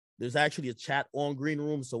There's actually a chat on Green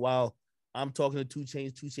Room. So while I'm talking to Two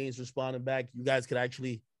Chainz responding back, you guys could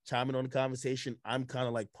actually chime in on the conversation. I'm kind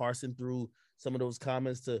of like parsing through some of those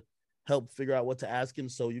comments to help figure out what to ask him.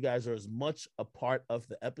 So you guys are as much a part of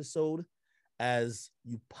the episode as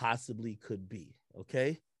you possibly could be.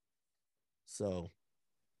 Okay. So,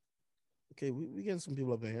 okay, we getting some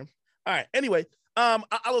people up in here. All right. Anyway,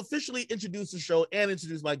 I'll officially introduce the show and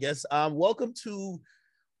introduce my guests. Welcome to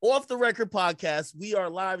Off the Record Podcast. We are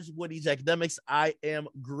live with Each Academics. I am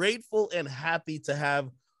grateful and happy to have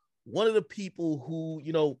one of the people who,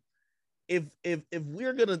 you know, if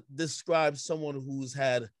we're gonna describe someone who's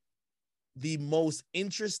had the most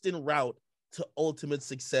interesting route to ultimate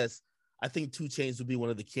success, I think Two Chainz would be one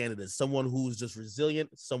of the candidates. Someone who's just resilient,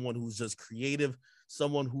 someone who's just creative,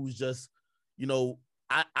 someone who's just, you know,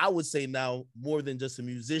 I would say now more than just a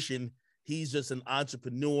musician, he's just an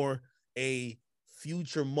entrepreneur, a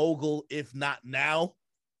future mogul, if not now.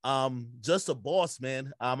 Just a boss,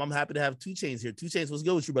 man. I'm happy to have Two Chainz here. Two Chainz, what's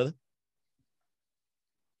good with you, brother?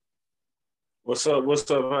 What's up?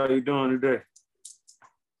 What's up? How you doing today?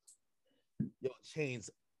 Yo, Chainz.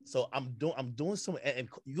 So I'm doing some, and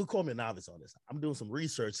you can call me a novice on this. I'm doing some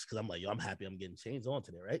research because I'm like, yo, I'm happy I'm getting Chainz on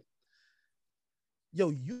today, right? Yo,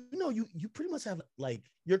 you know, you pretty much have like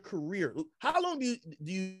your career. How long do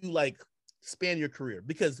you like span your career?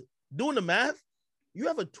 Because doing the math, you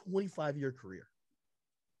have a 25-year career.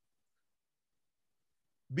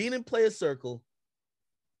 Being in Player Circle,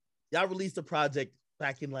 y'all released a project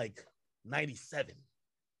back in like 97.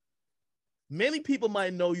 Many people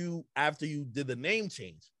might know you after you did the name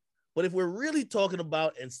change. But if we're really talking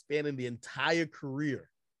about and spanning the entire career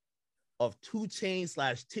of Two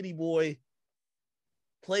Chainz / Titty Boy,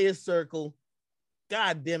 Player Circle,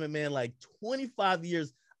 God damn it, man, like 25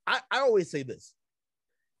 years. I always say this.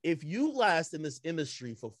 If you last in this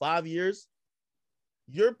industry for 5 years,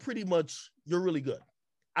 you're really good.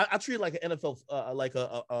 I treat it like an NFL, like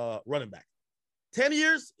a running back. 10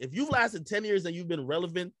 years, if you've lasted 10 years and you've been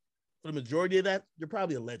relevant for the majority of that, you're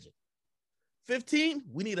probably a legend. 15,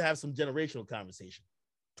 we need to have some generational conversation.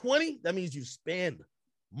 20, that means you spanned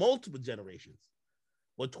multiple generations.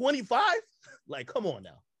 But 25, like, come on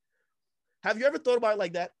now. Have you ever thought about it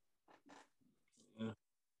like that?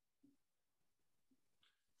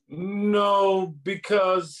 No,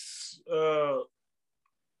 because,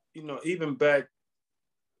 you know, even back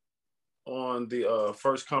on the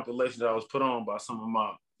first compilation that I was put on by some of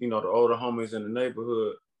my, you know, the older homies in the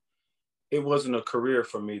neighborhood, it wasn't a career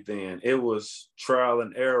for me then. It was trial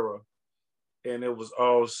and error. And it was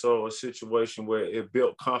also a situation where it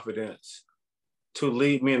built confidence to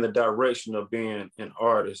lead me in the direction of being an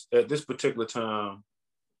artist. At this particular time,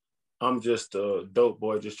 I'm just a dope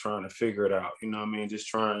boy just trying to figure it out. You know what I mean? Just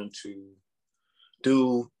trying to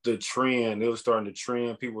do the trend. It was starting to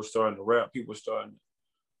trend. People were starting to rap. People were starting to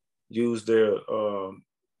use their,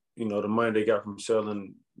 you know, the money they got from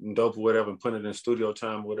selling dope or whatever and putting it in studio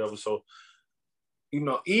time or whatever. So, you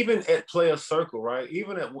know, even at Player Circle, right?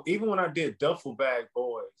 Even when I did Duffel Bag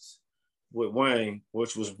Boys with Wayne,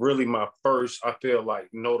 which was really my first, I feel like,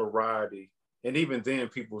 notoriety. And even then,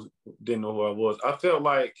 people didn't know who I was. I felt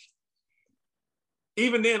like,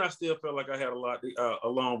 even then, I still felt like I had a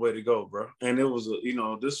long way to go, bro. And it was, you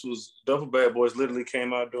know, this was, Duffel Bad Boys literally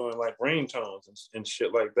came out doing like ringtones and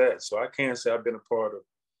shit like that. So I can't say I've been a part of,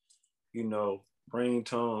 you know,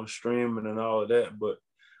 ringtone streaming and all of that, but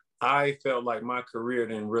I felt like my career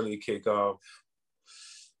didn't really kick off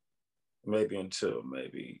maybe until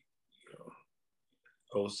maybe,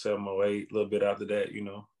 you know, 07, 08, a little bit after that, you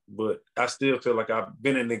know. But I still feel like I've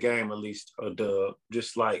been in the game at least a dub,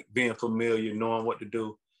 just like being familiar, knowing what to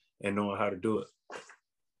do and knowing how to do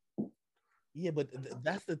it. Yeah, but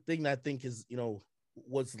that's the thing that I think is, you know,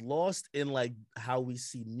 what's lost in like how we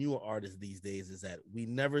see newer artists these days is that we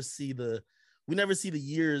never see the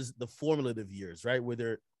years, the formulative years, right? Where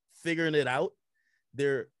they're figuring it out.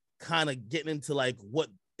 They're kind of getting into like what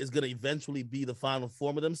is going to eventually be the final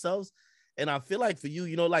form of themselves. And I feel like for you,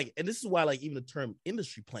 you know, like, and this is why like even the term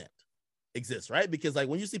industry plant exists, right? Because like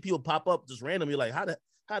when you see people pop up just randomly, like how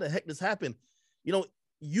the heck this happened? You know,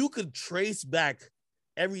 you could trace back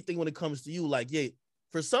everything when it comes to you. Like, yeah,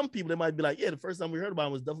 for some people, they might be like, yeah, the first time we heard about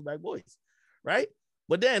him was Duffel Bag Boys, right?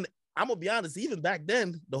 But then I'm gonna be honest, even back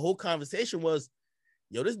then, the whole conversation was,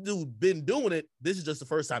 yo, this dude been doing it. This is just the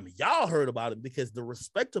first time y'all heard about it because the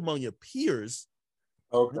respect among your peers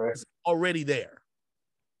was already there.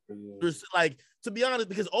 There's like, to be honest,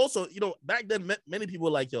 because also, you know, back then many people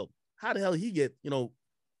were like, yo, how the hell he get, you know,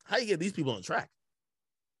 how you get these people on track?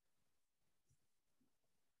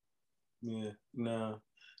 Yeah, no,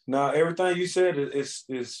 everything you said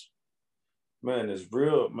is Man, it's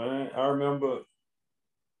real, man. I remember,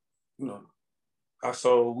 you know, I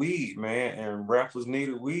sold weed, man, and rappers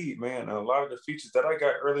needed weed, man. And a lot of the features that I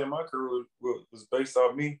got early in my career was based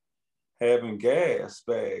off me having gas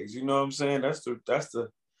bags. You know what I'm saying? That's the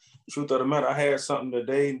truth of the matter. I had something that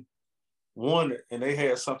they wanted, and they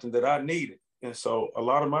had something that I needed. And so a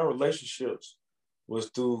lot of my relationships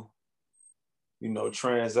was through,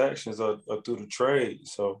 transactions or through the trade.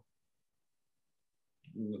 So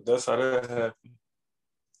that's how that happened.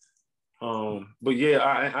 But yeah,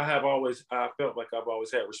 I felt like I've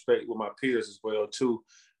always had respect with my peers as well too,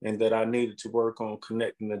 and that I needed to work on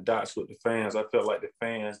connecting the dots with the fans. I felt like the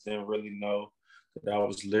fans didn't really know that I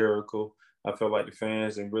was lyrical. I felt like the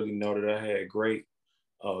fans didn't really know that I had great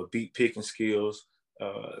beat picking skills.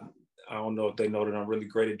 I don't know if they know that I'm really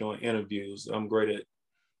great at doing interviews. I'm great at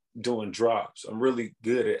doing drops. I'm really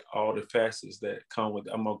good at all the facets that come with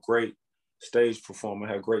it. I'm a great stage performer.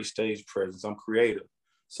 I have great stage presence. I'm creative.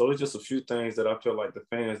 So it's just a few things that I feel like the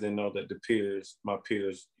fans didn't know that my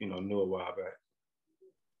peers, knew a while back.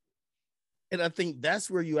 And I think that's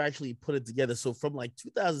where you actually put it together. So from like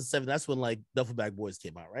 2007, that's when like Duffelbag Boys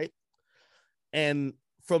came out, right? And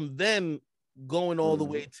from then going all the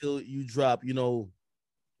way till you drop,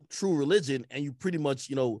 True Religion, and you pretty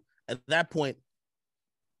much, at that point,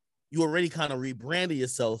 you already kind of rebranded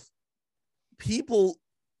yourself. People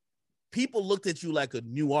looked at you like a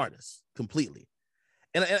new artist completely.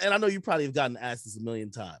 And I know you probably have gotten asked this a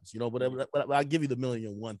million times, but I'll give you the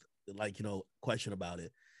million and one, question about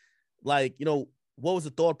it. Like, what was the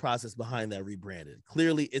thought process behind that rebranding?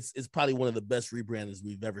 Clearly, it's probably one of the best rebrandings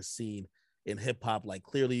we've ever seen in hip hop. Like,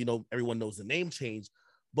 clearly, everyone knows the name change,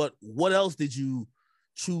 but what else did you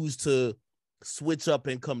choose to switch up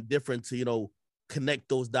and come different to, connect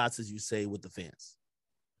those dots, as you say, with the fans?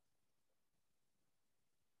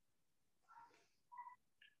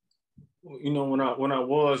 When I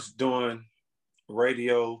was doing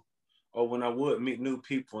radio, or when I would meet new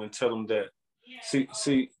people and tell them that,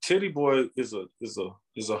 see, Titty Boy is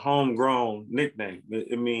a homegrown nickname.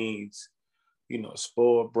 It means,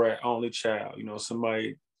 spoiled brat, only child.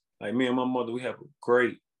 Somebody like me and my mother, we have a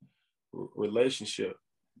great relationship.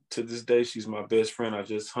 To this day, she's my best friend. I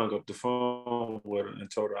just hung up the phone with her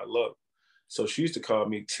and told her I love her. So she used to call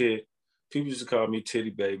me Tit. People used to call me Titty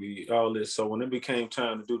Baby, all this. So when it became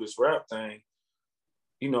time to do this rap thing,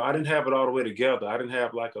 I didn't have it all the way together. I didn't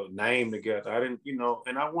have like a name together. I didn't,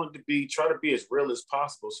 and I wanted to try to be as real as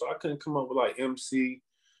possible. So I couldn't come up with like MC,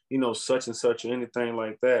 such and such or anything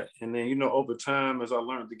like that. And then, over time, as I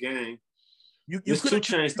learned the game, this 2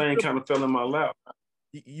 Chainz thing kind of fell in my lap.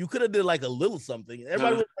 You could have did like a little something.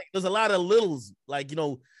 Everybody was like, there's a lot of littles, like,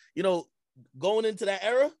 going into that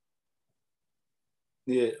era.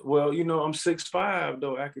 Yeah, well, I'm 6'5"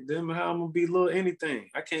 though, academic. How I'm gonna be little anything?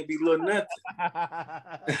 I can't be little nothing.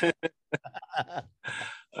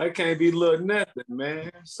 I can't be little nothing,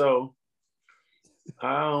 man. So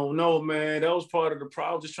I don't know, man. That was part of the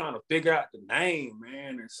problem, just trying to figure out the name,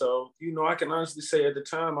 man. And so, I can honestly say at the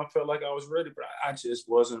time I felt like I was ready, but I just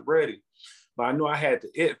wasn't ready. But I knew I had the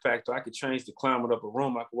it factor. I could change the climate of a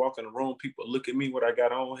room. I could walk in a room, people look at me, what I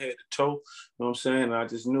got on head to toe. You know what I'm saying? And I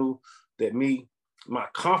just knew that my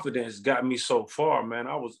confidence got me so far, man.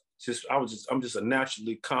 I'm just a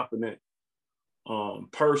naturally confident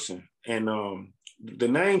person. And the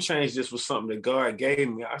name change just was something that God gave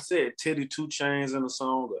me. I said Titty 2 Chainz in a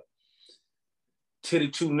song, or Titty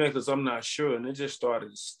 2 Necklace, I'm not sure. And it just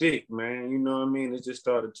started to stick, man. You know what I mean? It just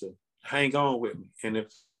started to hang on with me. And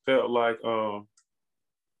it felt like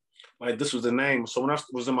this was the name. So when I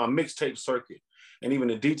was in my mixtape circuit, and even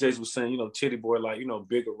the DJs were saying, Titty Boy, like,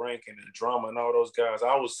 Bigger Rankin and Drama and all those guys,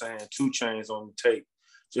 I was saying 2 Chainz on the tape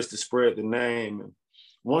just to spread the name. And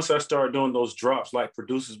once I started doing those drops like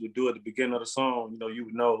producers would do at the beginning of the song, you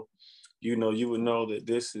would know that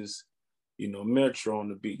this is, Metro on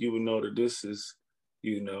the beat. You would know that this is,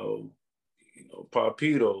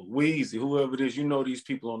 Papito, Weezy, whoever it is, these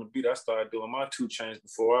people on the beat. I started doing my 2 Chainz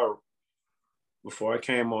before I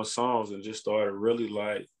came on songs and just started really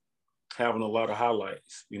like having a lot of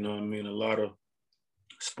highlights, you know what I mean? A lot of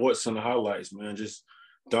sports in the highlights, man, just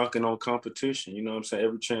dunking on competition, you know what I'm saying?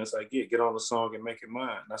 Every chance I get on the song and make it mine.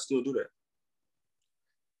 And I still do that.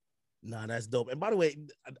 Nah, that's dope. And by the way,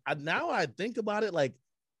 now I think about it, like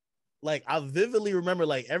I vividly remember,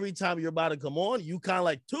 like, every time you're about to come on, you kind of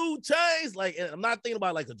like 2 Chainz, like, and I'm not thinking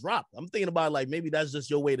about like a drop. I'm thinking about like maybe that's just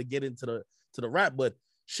your way to get into the rap. But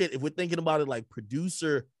shit, if we're thinking about it like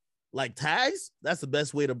producer, like tags, that's the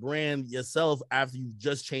best way to brand yourself after you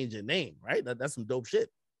just change your name, right? That's some dope shit.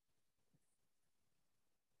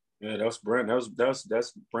 Yeah, that's Brandon,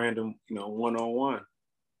 one-on-one.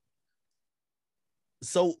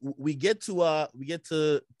 So we get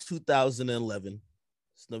to 2011.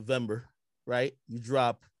 It's November, right? You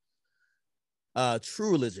drop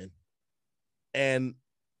True Religion. And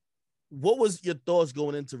what was your thoughts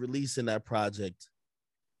going into releasing that project?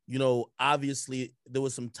 You know, obviously there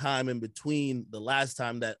was some time in between the last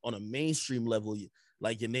time that on a mainstream level,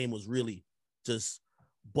 like your name was really just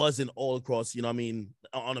buzzing all across, you know what I mean?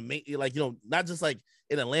 On a main, like, you know, not just like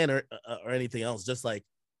in Atlanta or anything else, just like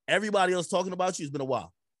everybody else talking about you. It's been a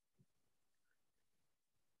while.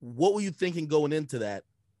 What were you thinking going into that?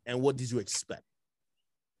 And what did you expect?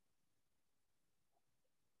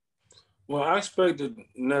 Well, I expected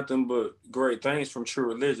nothing but great things from True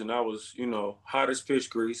Religion. I was, hot as fish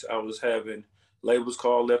grease. I was having labels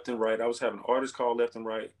called left and right. I was having artists called left and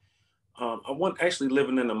right. I wasn't actually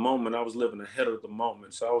living in the moment. I was living ahead of the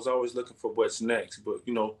moment. So I was always looking for what's next. But,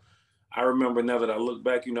 I remember now that I look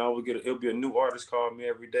back, I would it'll be a new artist call me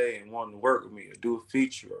every day and wanting to work with me or do a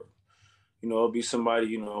feature. Or, it'll be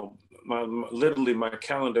somebody, literally my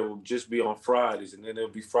calendar will just be on Fridays, and then it'll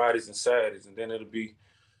be Fridays and Saturdays, and then it'll be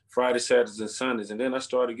Fridays, Saturdays, and Sundays. And then I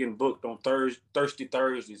started getting booked on Thirsty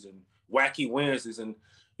Thursdays and Wacky Wednesdays. And,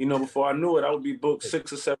 before I knew it, I would be booked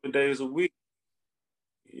 6 or 7 days a week.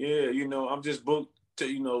 Yeah, I'm just booked to,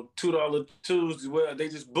 $2 Tuesdays. Well, they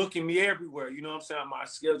just booking me everywhere. You know what I'm saying? My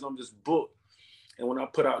schedule, I'm just booked. And when I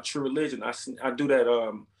put out True Religion, I do that,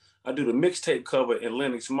 I do the mixtape cover in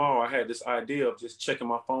Lenox Mall. I had this idea of just checking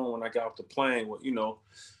my phone when I got off the plane with,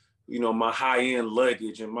 my high-end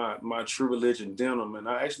luggage and my True Religion denim. And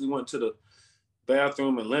I actually went to the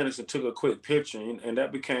bathroom in Lenox and took a quick picture. And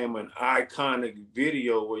that became an iconic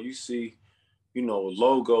video where you see,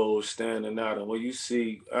 logos standing out. And where you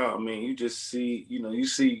see, you just see, you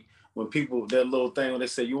see when people, that little thing when they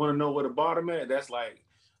say, you want to know where the bottom at? That's like,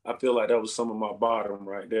 I feel like that was some of my bottom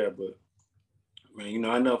right there. But, man,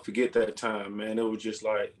 I never forget that time, man. It was just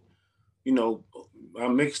like, my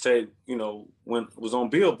mixtape, when it was on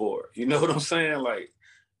Billboard, you know what I'm saying? Like,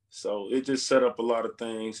 so it just set up a lot of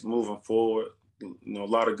things moving forward, a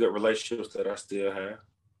lot of good relationships that I still have.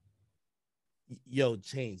 Yo,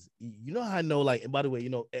 Chainz, you know how I know, like, and by the way,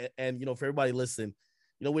 and for everybody listening,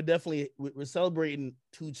 we're celebrating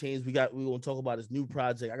 2 Chainz. We're going to talk about his new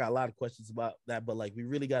project. I got a lot of questions about that, but like, we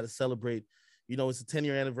really got to celebrate, it's a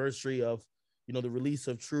 10-year anniversary of, the release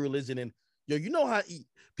of True Religion. And how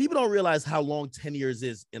people don't realize how long 10 years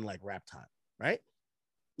is in like rap time, right?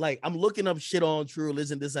 Like, I'm looking up shit on True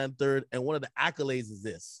Religion, this and third, and one of the accolades is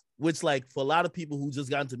this, which, like, for a lot of people who just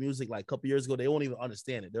got into music like a couple years ago, they won't even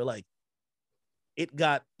understand it. They're like, it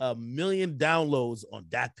got 1 million downloads on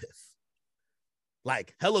Dat Piff,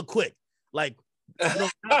 like hella quick, like,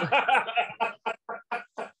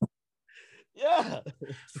 yeah,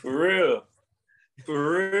 for real.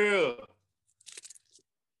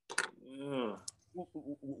 Yeah.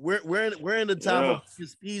 We're in the time of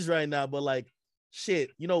speeds right now, but like,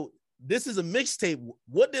 shit, this is a mixtape.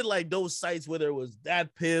 What did like those sites, whether it was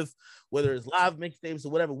Dat Piff, whether it's live mixtapes or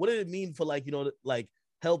whatever, what did it mean for like, like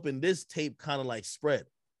helping this tape kind of like spread?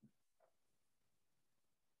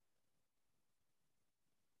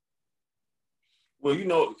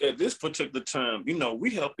 Well, at this particular time,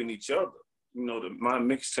 we helping each other. My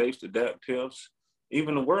mixtapes, the Dat Piffs,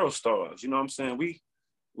 even the World Stars. You know what I'm saying? We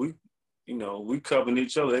covering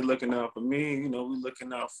each other. They looking out for me. We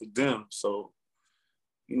looking out for them. So,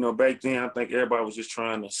 back then, I think everybody was just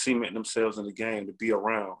trying to cement themselves in the game to be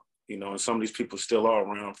around. And some of these people still are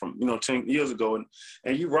around from 10 years ago.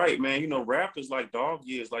 And you're right, man. Rap is like dog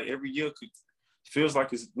years. Like every year feels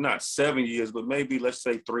like it's not 7 years, but maybe let's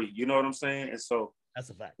say 3. You know what I'm saying? And so that's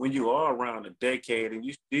a fact. When you are around a decade and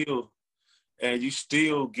you still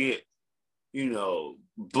get,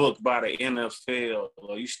 booked by the NFL,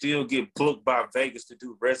 or you still get booked by Vegas to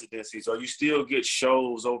do residencies, or you still get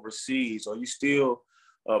shows overseas, or you still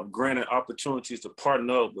granted opportunities to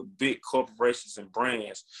partner up with big corporations and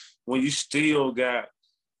brands, when you still got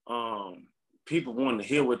people wanting to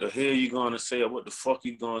hear what the hell you gonna say or what the fuck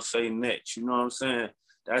you gonna say next, you know what I'm saying?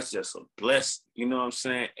 That's just a blessing, you know what I'm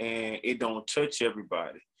saying? And it don't touch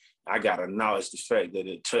everybody. I gotta acknowledge the fact that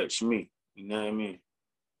it touched me, you know what I mean?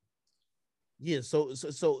 Yeah, so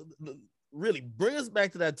really bring us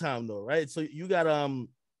back to that time though, right? So you got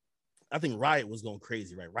I think Riot was going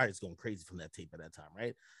crazy, right? Riot's going crazy from that tape at that time,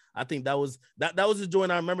 right? I think that was the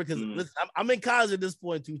joint I remember because listen, I'm in college at this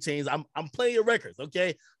point, 2 Chainz. I'm playing your records,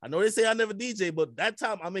 okay? I know they say I never DJ, but that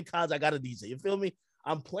time I'm in college, I got a DJ. You feel me?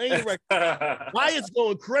 I'm playing your records. Riot's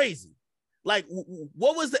going crazy. Like,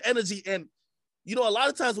 what was the energy? And a lot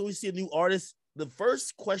of times when we see a new artist, the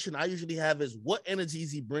first question I usually have is, what energy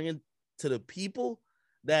is he bringing to the people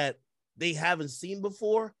that they haven't seen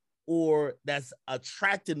before? or that's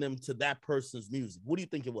attracting them to that person's music? What do you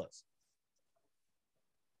think it was?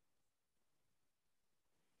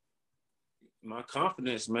 My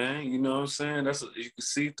confidence, man. You know what I'm saying? You can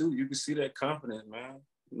see through. You can see that confidence, man.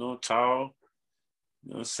 You know, tall.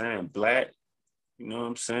 You know what I'm saying? Black. You know what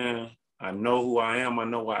I'm saying? I know who I am. I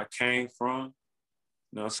know where I came from.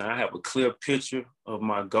 You know what I'm saying? I have a clear picture of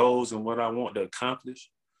my goals and what I want to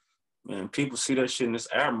accomplish. Man, people see that shit and it's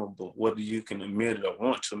admirable, whether you can admit it or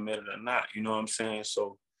want to admit it or not. You know what I'm saying?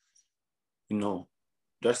 So, you know,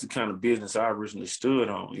 that's the kind of business I originally stood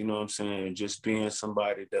on. You know what I'm saying? Just being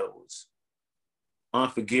somebody that was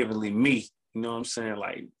unforgivingly me. You know what I'm saying?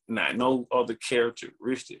 Like, not no other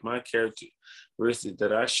characteristic. My characteristic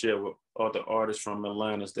that I share with other artists from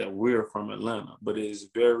Atlanta is that we're from Atlanta, but it is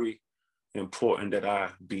very important that I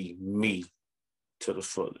be me to the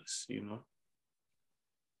fullest, you know?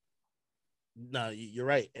 No, you're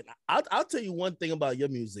right. And I'll tell you one thing about your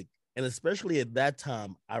music, and especially at that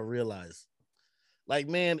time, I realized, like,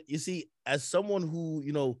 man, you see, as someone who,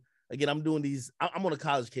 again, I'm doing these, I'm on a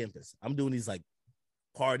college campus. I'm doing these like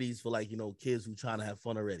parties for like, kids who trying to have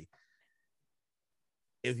fun already.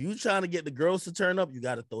 If you trying to get the girls to turn up, you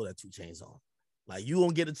got to throw that 2 Chainz on. Like, you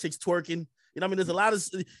won't get the chicks twerking. You know what I mean? There's a lot of,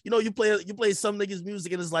 you play some niggas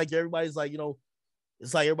music and it's like, everybody's like,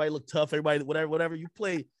 it's like everybody look tough, everybody, whatever you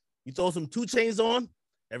play, you throw some 2 Chainz on,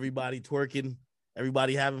 everybody twerking,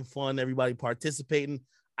 everybody having fun, everybody participating.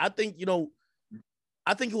 I think,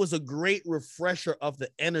 I think it was a great refresher of the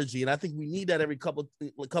energy. And I think we need that every couple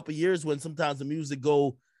years when sometimes the music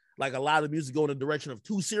go, like a lot of music go in the direction of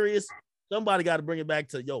too serious. Somebody got to bring it back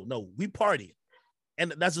to, no, we party.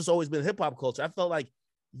 And that's just always been hip hop culture. I felt like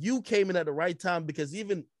you came in at the right time because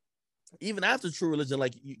even after True Religion,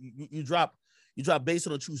 like you drop based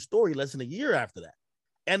on a true story less than a year after that.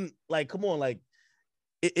 And like, come on, like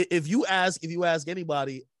if you ask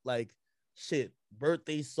anybody, like, shit,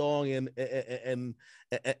 birthday song and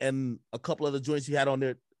a couple other joints you had on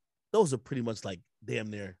there, those are pretty much like damn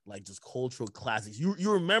near like just cultural classics.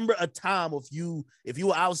 You remember a time if you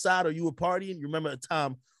were outside or you were partying, you remember a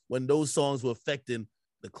time when those songs were affecting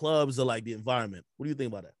the clubs or like the environment. What do you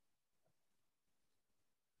think about that?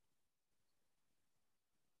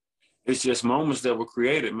 It's just moments that were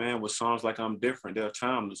created, man, with songs like I'm Different. They're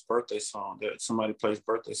timeless. Birthday song. Somebody plays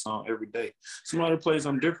birthday song every day. Somebody plays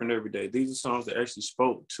I'm Different every day. These are songs that actually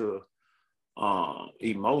spoke to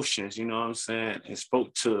emotions, you know what I'm saying? And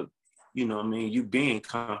spoke to, you know what I mean, you being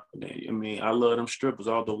confident. I mean, I love them strippers,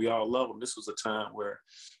 although we all love them. This was a time where,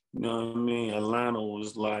 you know what I mean, Atlanta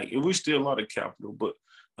was like, we still are the capital, but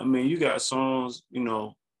I mean, you got songs,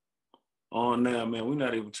 on now, man, we're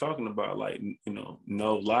not even talking about like,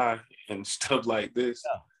 No Lie and stuff like this.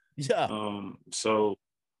 Yeah. So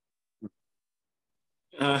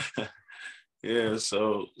yeah,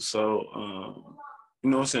 so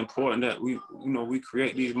it's important that we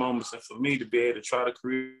create these moments, and for me to be able to try to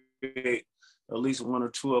create at least 1 or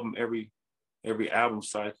 2 of them every album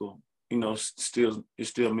cycle, it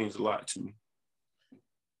still means a lot to me.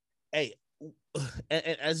 Hey,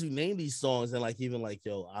 and as you name these songs and like even like,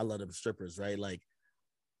 yo, I love them strippers, right? Like,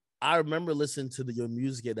 I remember listening to your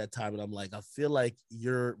music at that time, and I'm like, I feel like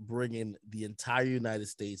you're bringing the entire United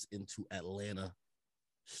States into Atlanta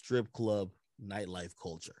strip club nightlife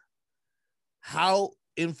culture. How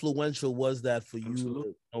influential was that for you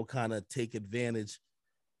Absolutely. to kind of take advantage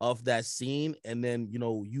of that scene, and then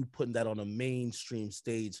you putting that on a mainstream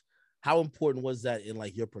stage? How important was that in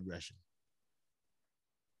like your progression?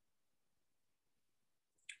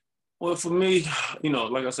 Well, for me,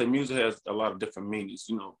 like I said, music has a lot of different meanings.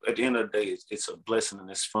 At the end of the day, it's a blessing and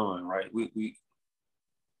it's fun, right? We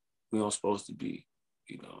don't supposed to be,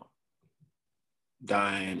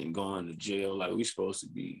 dying and going to jail. Like, we supposed to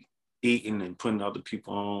be eating and putting other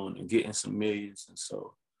people on and getting some millions. And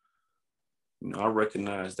so, I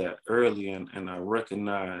recognize that early, and I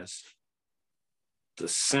recognize the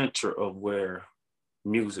center of where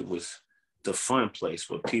music was the fun place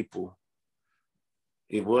for people.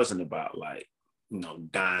 It wasn't about like,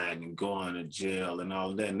 dying and going to jail and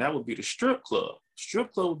all that. And that would be the strip club.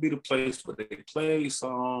 Strip club would be the place where they play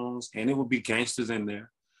songs, and it would be gangsters in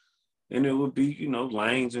there. And it would be,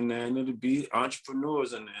 lanes in there, and it would be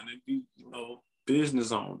entrepreneurs in there, and it'd be,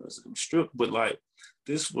 business owners and strip. But like,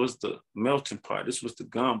 this was the melting pot. This was the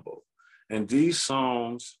gumbo. And these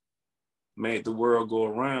songs made the world go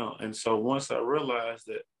around. And so once I realized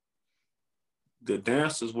that the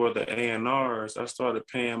dancers were the A&Rs, I started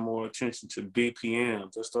paying more attention to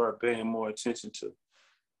BPMs. I started paying more attention to,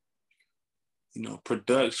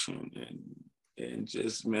 production and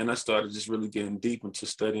just, man, I started just really getting deep into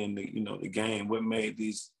studying the game. What made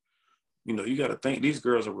these you know, you got to think these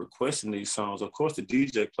girls are requesting these songs. Of course, the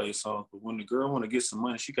DJ plays songs, but when the girl want to get some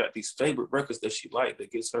money, she got these favorite records that she like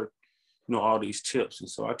that gets her, you know, all these tips. And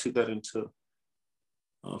so I took that into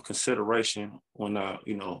consideration when I,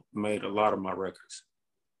 you know, made a lot of my records.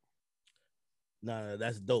 Nah,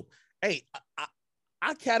 that's dope. Hey,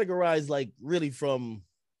 I categorize like really from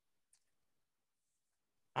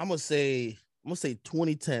I'm gonna say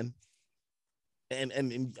 2010,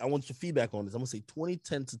 and I want your feedback on this. I'm gonna say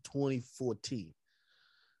 2010 to 2014.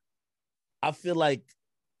 I feel like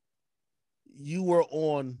you were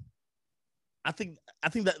on. I think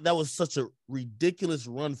that was such a ridiculous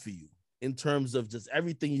run for you in terms of just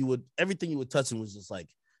everything you were touching was just like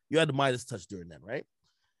you had the Midas touch during that, right?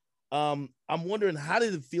 I'm wondering how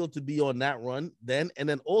did it feel to be on that run then, and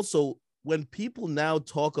then also when people now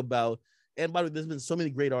talk about, and by the way, there's been so many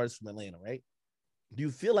great artists from Atlanta, right? Do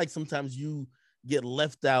you feel like sometimes you get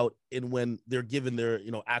left out in when they're given their,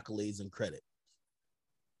 you know, accolades and credit?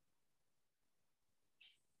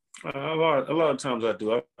 A lot of times I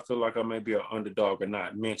do. I feel like I may be an underdog or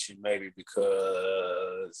not mentioned, maybe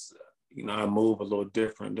because, you know, I move a little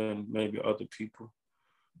different than maybe other people.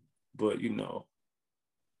 But, you know,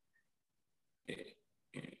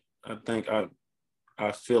 I think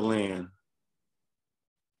I fill in,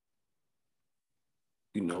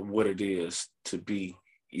 you know, what it is to be,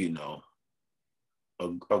 you know,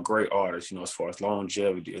 a great artist, you know, as far as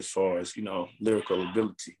longevity, as far as, you know, lyrical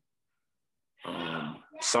ability,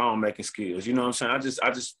 song making skills, you know what I'm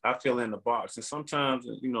saying? I fill in the box. And sometimes,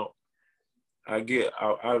 you know, I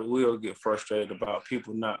will get frustrated about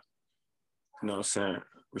people not, you know what I'm saying,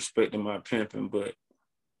 respecting my pimping. But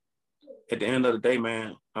at the end of the day,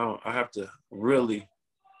 man, I have to really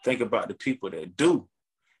think about the people that do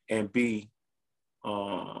and be,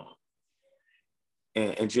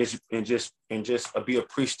 and just be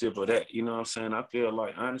appreciative of that. You know what I'm saying? I feel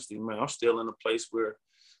like, honestly, man, I'm still in a place where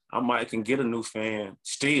I might can get a new fan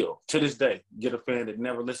still to this day, get a fan that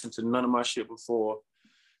never listened to none of my shit before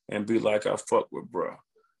and be like, I fuck with bro.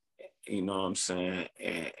 You know what I'm saying?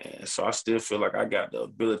 And so I still feel like I got the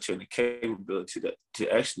ability and the capability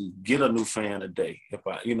to actually get a new fan a day. If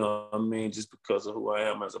I, you know what I mean? Just because of who I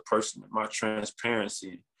am as a person, my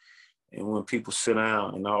transparency. And when people sit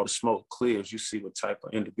down and all the smoke clears, you see what type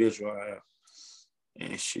of individual I am.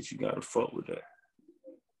 And shit, you gotta fuck with that.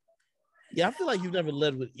 Yeah, I feel like you've never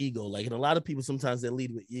led with ego. Like, and a lot of people sometimes they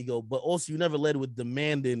lead with ego, but also you never led with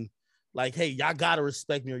demanding, like, hey, y'all gotta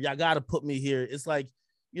respect me or y'all gotta put me here. It's like,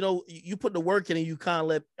 you know, you put the work in and you kind of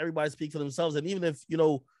let everybody speak for themselves. And even if, you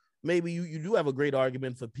know, maybe you do have a great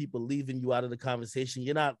argument for people leaving you out of the conversation,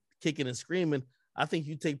 you're not kicking and screaming. I think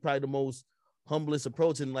you take probably the most humblest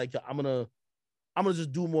approach and like, I'm gonna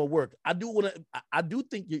just do more work. I do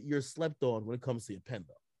think you're slept on when it comes to your pen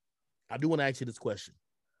though. I do want to ask you this question.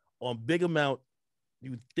 On Big Amount,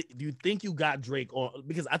 do you think you got Drake on?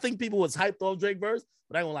 Because I think people was hyped on Drake verse,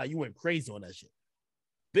 but I ain't gonna lie, you went crazy on that shit.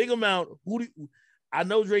 Big Amount, I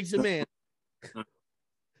know Drake's your man.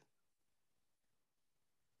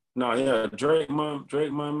 No, yeah, Drake my man,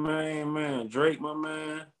 Drake my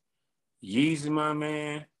man, Yeezy my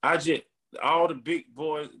man. All the big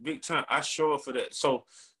boys, big time. I show up for that. So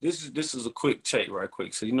this is a quick take, right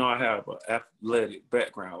quick. So you know I have an athletic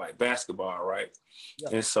background, like basketball, right?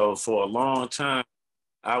 Yep. And so for a long time,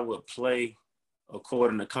 I would play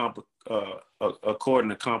according to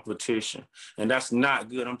competition, and that's not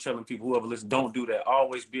good. I'm telling people, whoever listens, don't do that.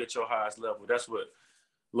 Always be at your highest level. That's what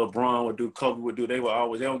LeBron would do, Kobe would do. They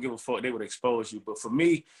don't give a fuck. They would expose you. But for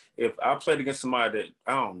me, if I played against somebody that,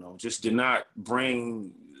 I don't know, just did not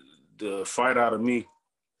bring the fight out of me,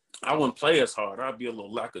 I wouldn't play as hard. I'd be a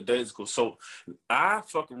little lackadaisical. So I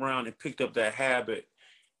fuck around and picked up that habit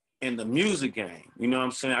in the music game. You know what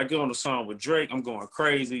I'm saying? I get on the song with Drake, I'm going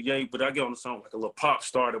crazy, yay, but I get on the song like a little pop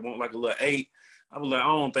star that want like a little 8. I was like, I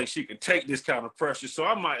don't think she can take this kind of pressure. So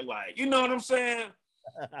I might like, you know what I'm saying?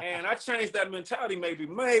 And I changed that mentality maybe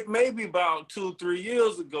about 2-3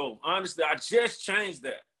 years ago. Honestly, I just changed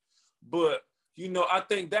that. But, you know, I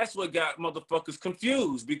think that's what got motherfuckers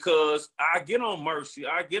confused because I get on Mercy.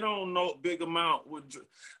 I get on No Big Amount with Drake.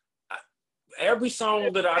 Every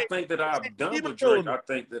song that I think that I've done with Drake, I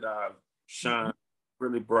think that I've shined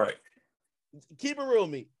really bright. Keep it real,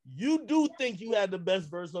 me. You do think you had the best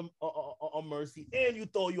verse on Mercy, and you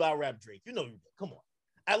thought you out rap Drake. You know you did. Come on,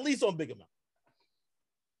 at least on Big Amount.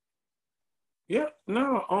 Yeah,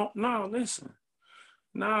 no, listen,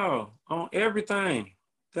 no, on everything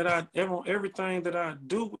that I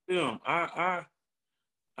do with them, I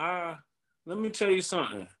let me tell you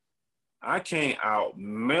something. I can't out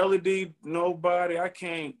melody nobody. I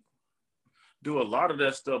can't do a lot of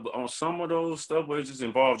that stuff, but on some of those stuff where it just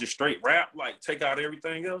involves just straight rap, like take out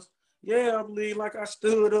everything else. Yeah, I believe like I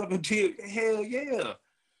stood up and did, hell yeah.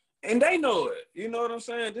 And they know it. You know what I'm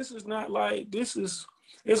saying? This is not like,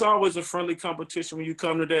 it's always a friendly competition when you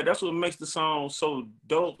come to that. That's what makes the song so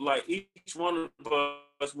dope. Like each one of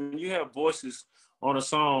us, when you have voices on a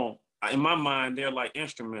song, in my mind, they're like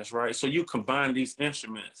instruments, right? So you combine these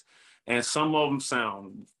instruments and some of them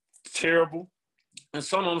sound terrible and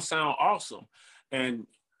some of them sound awesome. And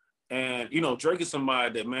Drake is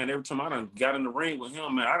somebody that, man, every time I done got in the ring with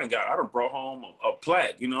him, man, I done brought home a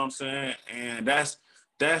plaque, you know what I'm saying? And that's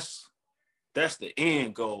the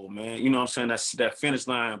end goal, man. You know what I'm saying? That's that finish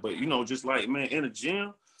line. But, just like, man, in the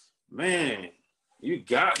gym, man, you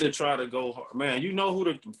got to try to go hard. Man, we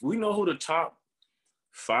know who the top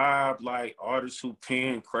 5, like, artists who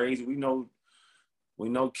pen crazy. We know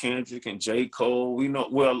Kendrick and J. Cole. We know,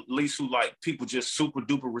 well, at least who, like, people just super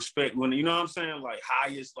duper respect. When, you know what I'm saying? Like,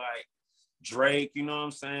 highest, like, Drake, you know what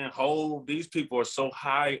I'm saying? Hov, these people are so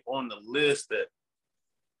high on the list that,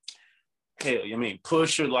 hell, I mean,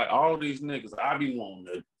 Pusher, like all these niggas, I be wanting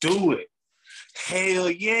to do it. Hell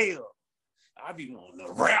yeah. I be wanting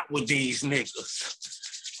to rap with these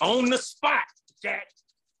niggas. On the spot, Jack.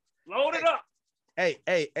 Load it up. Hey,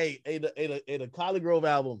 the Collard Grove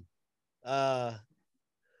album.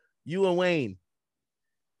 You and Wayne.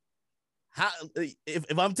 How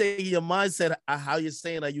if I'm taking your mindset, how you're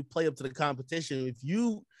saying that you play up to the competition, if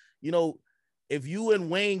you and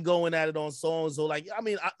Wayne going at it on songs, or like, I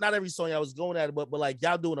mean, not every song y'all was going at it, but like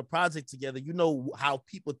y'all doing a project together, you know how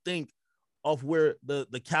people think of where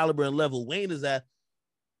the caliber and level Wayne is at.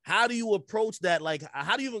 How do you approach that? Like,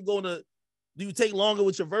 how do you even do you take longer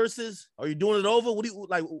with your verses? Are you doing it over? What do you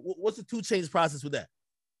like? What's the 2 Chainz process with that?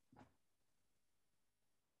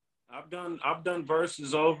 I've done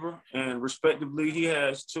verses over, and respectively he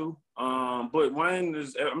has too. But Wayne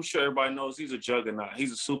is, I'm sure everybody knows, he's a juggernaut.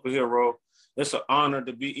 He's a superhero. It's an honor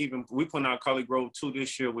to be we put out Collard Grove 2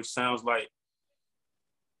 this year, which sounds like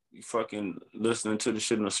you fucking listening to the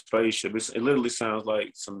shit in a spaceship. It literally sounds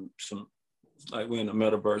like some like we're in a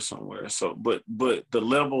metaverse somewhere. So, but the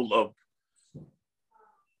level of,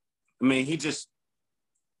 I mean, he just,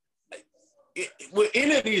 with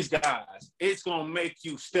any of these guys, it's gonna make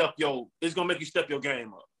you step your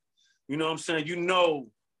game up. You know what I'm saying? You know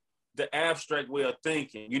the abstract way of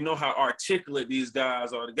thinking. You know how articulate these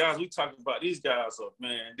guys are. The guys we talk about, these guys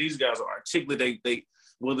are articulate. They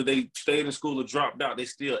whether they stayed in school or dropped out, they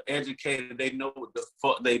still educated. They know what the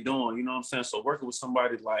fuck they doing. You know what I'm saying? So working with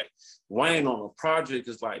somebody like Wayne on a project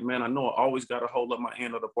is like, man, I know I always got to hold up my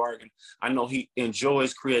end of the bargain. I know he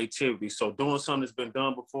enjoys creativity. So doing something that's been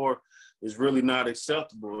done before is really not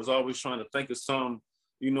acceptable. It's always trying to think of something,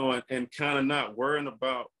 and kind of not worrying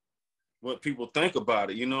about what people think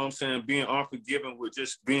about it. You know what I'm saying? Being unforgiving with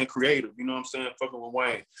just being creative. You know what I'm saying? Fucking with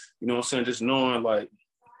Wayne. You know what I'm saying? Just knowing, like,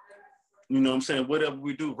 you know what I'm saying? Whatever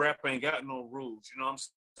we do, rap ain't got no rules. You know what I'm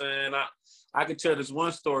saying? I can tell this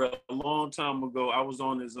one story. A long time ago, I was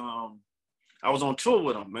on tour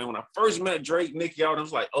with him, man. When I first met Drake, Nicki out, it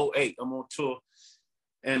was like 2008. I'm on tour.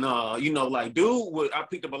 And, like, I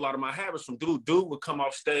picked up a lot of my habits from dude. Dude would come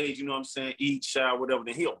off stage, you know what I'm saying, eat, shower, whatever.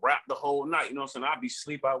 Then he'll rap the whole night, you know what I'm saying? I'd be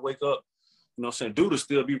asleep, I'd wake up, you know what I'm saying? Dude will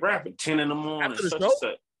still be rapping 10 in the morning. After the such show? and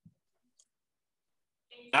such.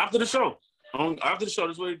 After the show. After the show,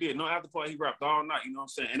 that's what he did. No, after the party, he rapped all night, you know what I'm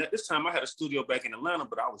saying? And at this time, I had a studio back in Atlanta,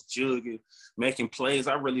 but I was jugging, making plays.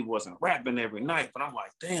 I really wasn't rapping every night, but I'm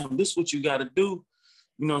like, damn, this is what you got to do,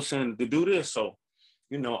 you know what I'm saying, to do this. So,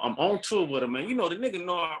 I'm on tour with him, man. The nigga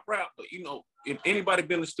know I rap, but, if anybody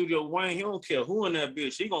been in the studio with Wayne, he don't care who in that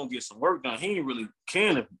bitch. He gonna get some work done. He ain't really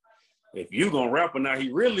caring if you gonna rap or not.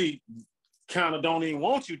 He really kind of don't even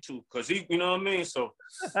want you to, because he, you know what I mean? So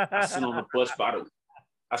I sit on the bus by the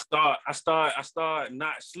I start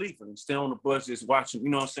not sleeping, stay on the bus, just watching, you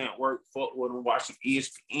know what I'm saying, work, fuck with them, watching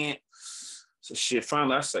ESPN. So shit,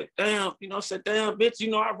 finally I say, damn, damn,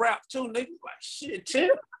 bitch, I rap too, nigga. Like, shit,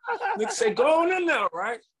 Tim. Nigga say, go on in there,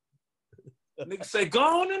 right? Nigga say,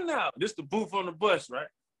 go on in there. This the booth on the bus, right?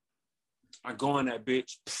 I go in that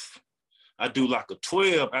bitch. I do like a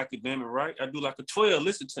 12 academic, right? I do like a 12,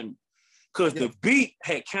 listen to me. Because the beat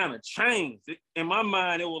had kind of changed. In my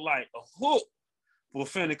mind, it was like a hook was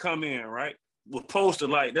finna come in, right? Was supposed to,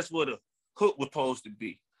 like, that's what a hook was supposed to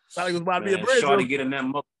be. Probably was about to be a bridge. Shawty get in that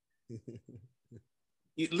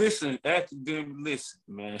listen,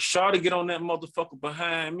 man. Shawty get on that motherfucker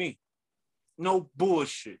behind me. No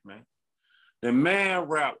bullshit, man. The man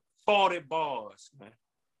rap 40 bars, man.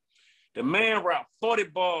 The man rap 40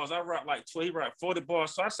 bars. I rap like 12. He rap 40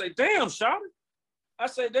 bars. So I say, damn, Shawty. I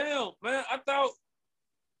say, damn, man. I thought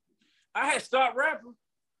I had stopped rapping.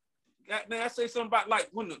 Man, I say something about like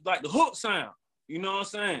when the hook sound. You know what I'm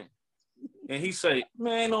saying? And he say,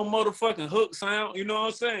 man, no motherfucking hook sound. You know what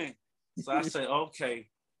I'm saying? So I say, okay,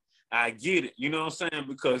 I get it. You know what I'm saying?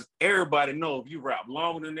 Because everybody know if you rap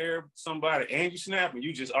longer than somebody and you snapping,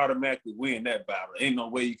 you just automatically win that battle. Ain't no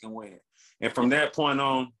way you can win. And from that point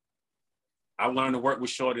on, I learned to work with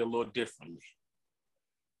Shorty a little differently.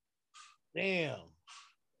 Damn.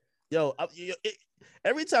 Yo,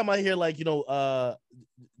 every time I hear like,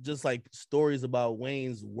 just like stories about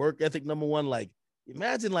Wayne's work ethic, number one, like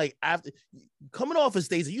imagine like after coming off a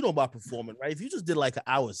stage, you know about performing, right? If you just did like an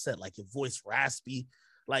hour set, like your voice raspy,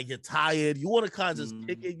 like you're tired, you want to kind of just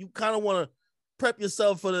kick it, you kind of want to prep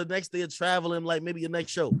yourself for the next day of traveling, like maybe your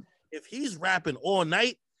next show. If he's rapping all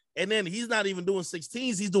night and then he's not even doing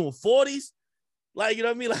 16s, he's doing 40s, like, you know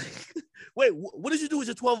what I mean? Like, wait, what did you do with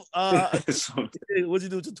your 12? What did you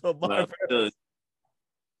do with your 12 bar?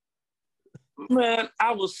 Man,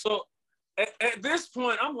 I was so at this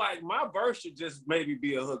point, I'm like, my verse should just maybe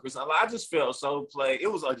be a hook or something. I just felt so played.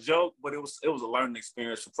 It was a joke, but it was a learning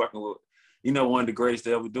experience for fucking with, one of the greatest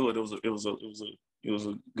to ever do it. It was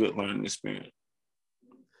a good learning experience.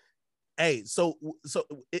 Hey, so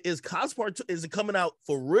is Cos Part 2, is it coming out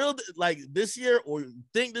for real like this year, or you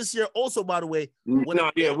think this year? Also, by the way, go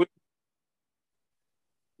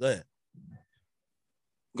ahead.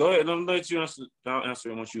 Go ahead. Don't let you answer. I'll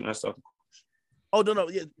answer it once you answer. Oh no,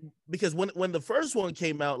 yeah, because when the first one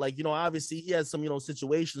came out, like, obviously he had some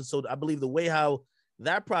situations. So I believe the way how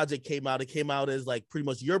that project came out, it came out as like pretty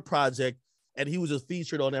much your project, and he was just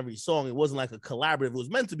featured on every song. It wasn't like a collaborative. It was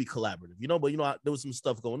meant to be collaborative, but there was some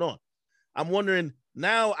stuff going on. I'm wondering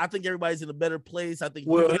now. I think everybody's in a better place. I think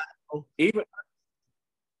even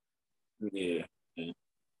yeah.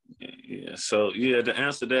 So to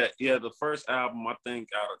answer that, the first album, I think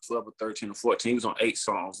out of 12 or 13 or 14, he was on 8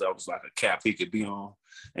 songs. That was like a cap he could be on,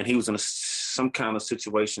 and he was in some kind of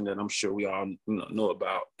situation that I'm sure we all know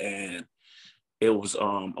about, and it was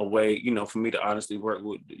a way for me to honestly work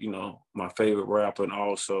with my favorite rapper, and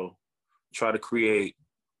also try to create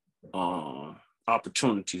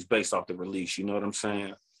opportunities based off the release. You know what I'm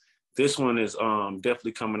saying? This one is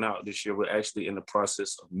definitely coming out this year. We're actually in the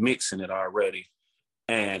process of mixing it already.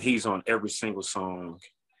 And he's on every single song,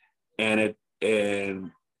 and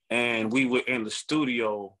we were in the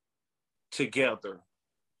studio together.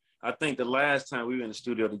 I think the last time we were in the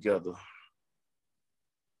studio together,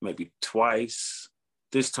 maybe twice.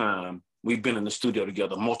 This time we've been in the studio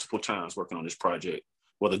together multiple times working on this project,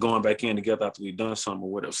 whether going back in together after we've done something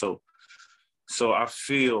or whatever. So I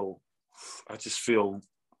just feel,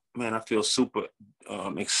 man, I feel super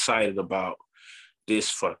excited about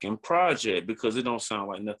this fucking project, because it don't sound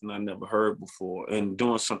like nothing I never heard before. And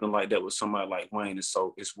doing something like that with somebody like Wayne it's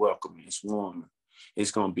welcoming, it's warming,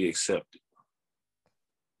 it's gonna be accepted.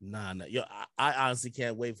 Nah. Yo, I honestly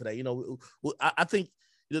can't wait for that. I think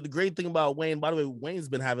the great thing about Wayne, by the way, Wayne's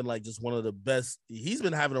been having like just one of the best. He's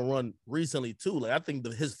been having a run recently too. Like I think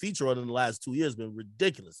his feature run in the last 2 years has been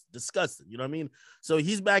ridiculous, disgusting. You know what I mean? So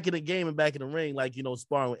he's back in the game and back in the ring, like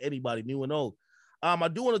sparring with anybody new and old. I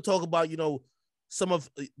do want to talk about some of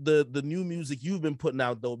the new music you've been putting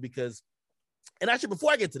out though, because, and actually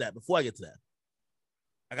before I get to that,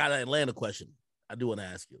 I got an Atlanta question I do want to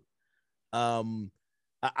ask you.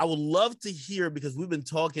 I would love to hear, because we've been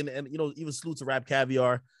talking, and even salute to Rap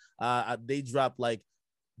Caviar. They dropped like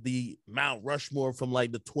the Mount Rushmore from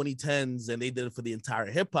like the 2010s, and they did it for the entire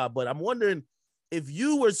hip hop. But I'm wondering if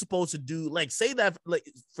you were supposed to do like, say that like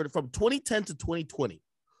from 2010 to 2020,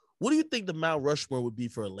 what do you think the Mount Rushmore would be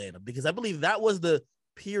for Atlanta? Because I believe that was the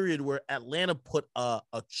period where Atlanta put a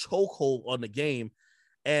chokehold on the game,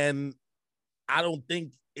 and I don't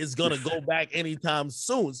think it's gonna go back anytime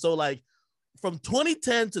soon. So like, from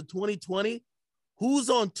 2010 to 2020,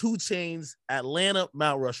 who's on 2 Chainz Atlanta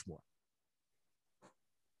Mount Rushmore?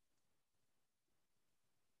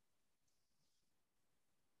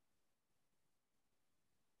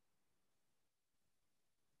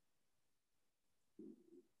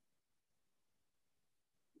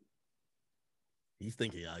 He's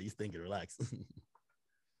thinking, y'all. He's thinking. Relax.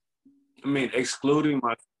 I mean, excluding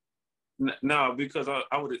my no, because I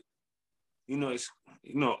would, I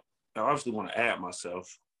obviously want to add myself.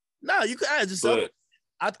 No, you can add yourself.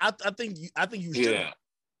 But I think you should. Yeah.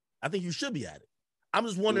 I think you should be at it. I'm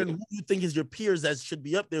just wondering who you think is your peers that should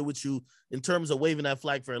be up there with you in terms of waving that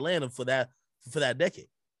flag for Atlanta for that decade.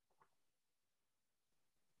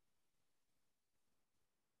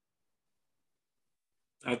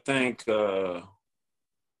 I think, man,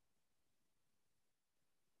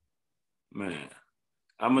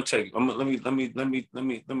 let me take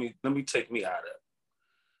me out of it.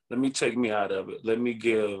 let me take me out of it. Let me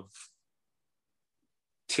give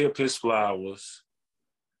Tip his flowers.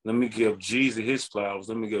 Let me give Jeezy his flowers.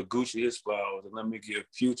 Let me give Gucci his flowers. And let me give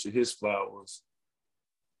Future his flowers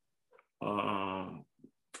from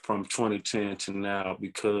 2010 to now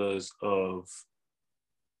because of,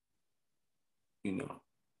 you know,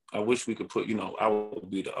 I wish we could put, you know, I would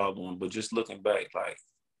be the other one, but just looking back, like,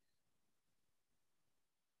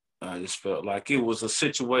 I just felt like it was a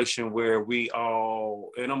situation where we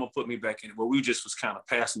all, and I'm gonna put me back in it, but we just was kind of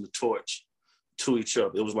passing the torch to each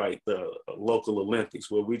other. It was like the local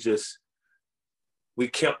Olympics where we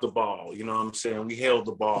kept the ball, you know what I'm saying? We held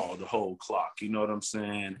the ball, the whole clock, you know what I'm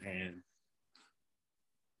saying? And,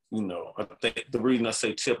 you know, I think the reason I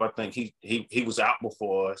say Tip, I think he was out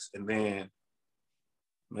before us, and then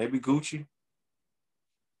maybe Gucci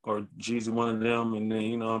or Jeezy, one of them, and then,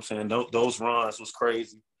 you know what I'm saying? Those runs was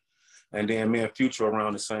crazy. And then me and Future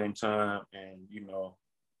around the same time, and, you know,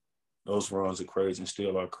 those runs are crazy and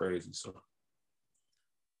still are crazy. So,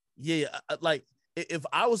 yeah, like if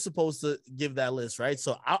I was supposed to give that list, right?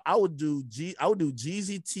 So I would do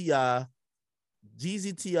Jeezy Ti,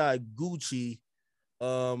 Gucci,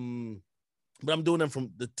 but I'm doing them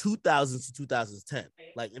from the 2000s to 2010.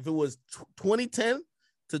 Like if it was 2010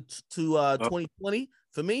 to 2020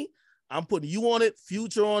 for me, I'm putting you on it,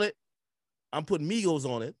 Future on it, I'm putting Migos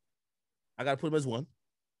on it. I gotta put them as one,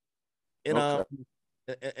 and okay.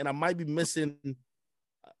 And I might be missing,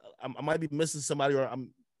 somebody, or I'm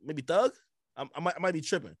maybe Thug. I might be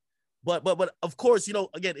tripping, but of course, you know,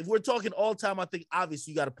 again, if we're talking all time, I think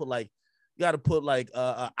obviously you got to put like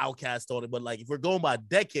Outkast on it. But like if we're going by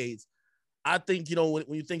decades, I think, you know, when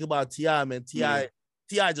you think about T.I., man, T.I.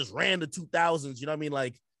 just ran the 2000s. You know what I mean?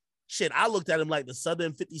 Like shit, I looked at him like the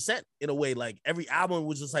Southern 50 Cent in a way. Like every album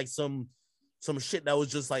was just like some shit that was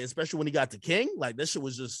just like, especially when he got to King, like this shit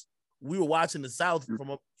was just, we were watching the South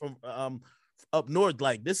from up north.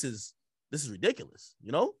 Like this is ridiculous,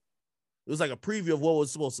 you know? It was like a preview of what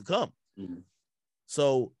was supposed to come. Mm-hmm.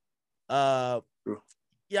 So, yeah,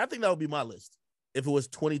 I think that would be my list if it was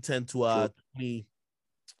 2010 to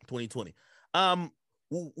 2020.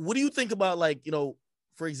 What do you think about, like, you know,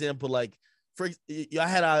 for example, like I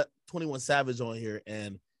had 21 Savage on here,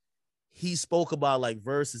 and he spoke about like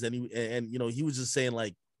verses, and you know, he was just saying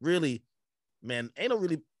like, really, man, ain't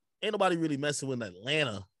nobody really messing with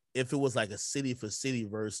Atlanta if it was like a city for city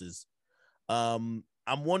versus.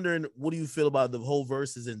 I'm wondering, what do you feel about the whole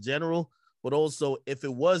verses in general, but also if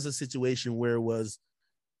it was a situation where it was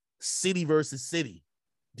city versus city,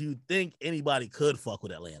 do you think anybody could fuck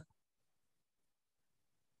with Atlanta?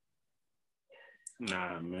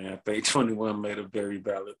 Nah, man, I think 21 made a very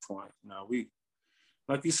valid point. Now,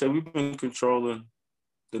 like you said, we've been controlling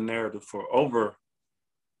the narrative for over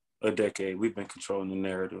a decade. We've been controlling the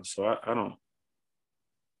narrative. So I don't,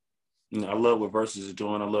 you know, I love what Versus is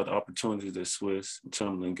doing. I love the opportunities that Swiss and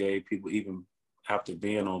Timbaland gave people, even after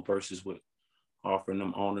being on Versus, with offering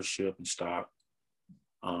them ownership and stock.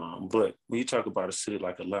 But when you talk about a city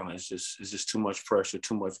like Atlanta, it's just too much pressure,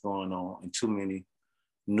 too much going on, and too many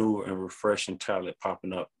new and refreshing talent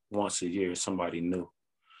popping up once a year. Somebody new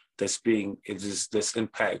that's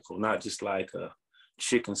impactful, not just like a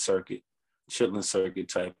chitlin circuit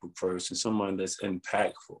type of person. Someone that's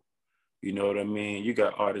impactful. You know what I mean? You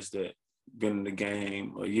got artists that been in the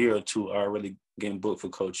game a year or two are really getting booked for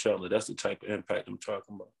Coachella. That's the type of impact I'm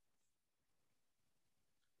talking about.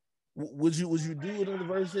 Would you do it on the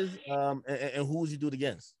verses? And who would you do it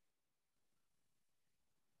against?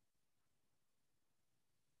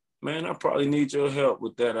 Man, I probably need your help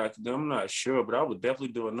with that. I'm not sure, but I would definitely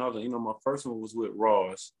do another. You know, my first one was with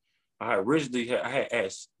Ross. I had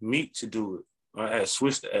asked Meek to do it. I asked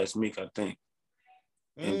Swiss to ask Meek, I think.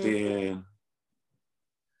 And then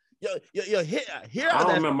here I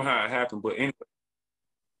don't remember how it happened, but anyway.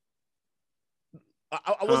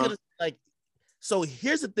 I was gonna, like, so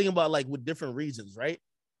here's the thing about, like, with different regions, right?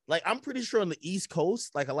 Like, I'm pretty sure on the East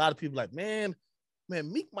Coast, like, a lot of people like, man,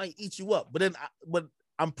 Meek might eat you up, but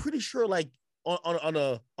I'm pretty sure, like, on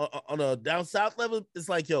a down south level, it's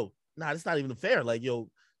like, yo, nah, it's not even fair. Like,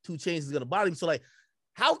 yo, 2 Chainz is gonna body him. So, like,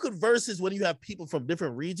 how could versus, when you have people from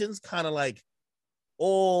different regions, kind of like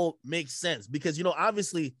all make sense? Because, you know,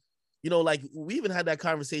 obviously, you know, like, we even had that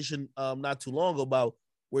conversation not too long ago about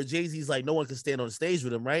where Jay-Z's like, no one can stand on the stage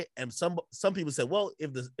with him, right? And some people said, well,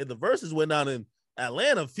 if the verses went down in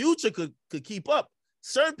Atlanta, Future could keep up.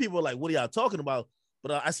 Certain people are like, what are y'all talking about?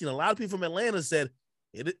 But I seen a lot of people from Atlanta said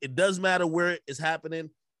it does matter where it's happening.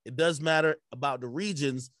 It does matter about the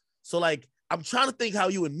regions. So, like, I'm trying to think how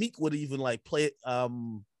you and Meek would even like play out.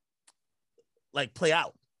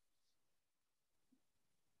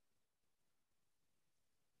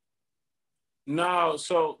 No,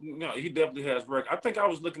 so no, he definitely has work. I think I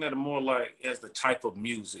was looking at it more like as the type of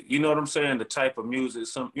music. You know what I'm saying? The type of music,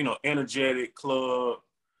 some energetic club,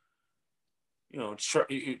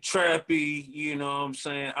 trappy. You know what I'm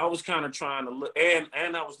saying? I was kind of trying to look, and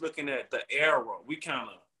I was looking at the era. We kind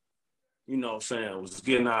of, saying was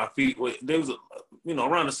getting our feet. There was,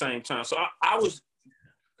 around the same time. So I was.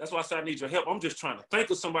 That's why I said I need your help. I'm just trying to think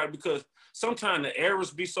of somebody because sometimes the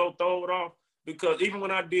eras be so thrown off. Because even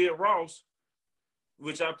when I did Ross,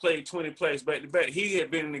 which I played 20 plays back to back, he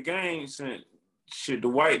had been in the game since the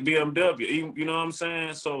white BMW. You know what I'm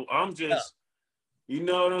saying? So I'm just, you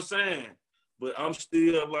know what I'm saying? But I'm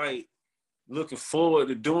still like looking forward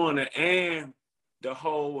to doing it. And the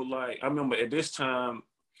whole, like, I remember at this time,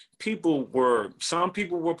 some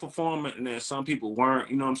people were performing and then some people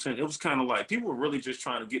weren't, you know what I'm saying? It was kind of like people were really just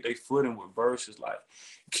trying to get their foot in with verses, like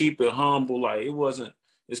keep it humble. Like it wasn't,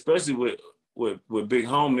 especially with Big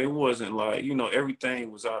Homie, it wasn't like,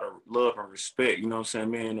 everything was out of love and respect. You know what I'm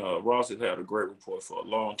saying? Me and Ross had a great rapport for a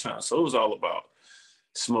long time. So it was all about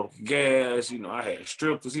smoking gas. I had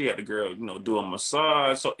strippers. He had a girl, doing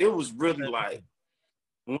massage. So it was really like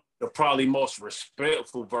one of the probably most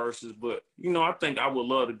respectful verses. But, I think I would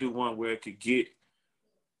love to do one where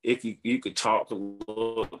you could talk a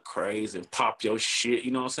little crazy and pop your shit.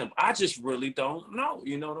 You know what I'm saying? But I just really don't know.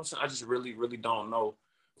 You know what I'm saying? I just really, really don't know.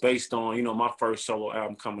 Based on, my first solo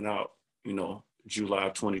album coming out, July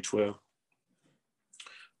of 2012.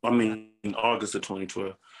 I mean, in August of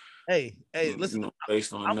 2012. Hey, listen.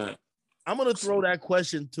 Based on that. I'm gonna throw that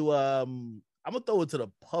question to I'm gonna throw it to the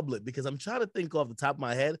public because I'm trying to think off the top of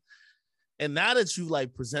my head. And now that you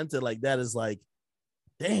like presented like that is like,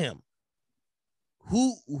 damn,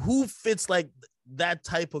 who fits like that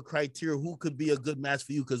type of criteria? Who could be a good match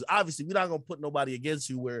for you? Because obviously we're not gonna put nobody against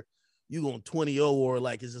you where you going 20-0 or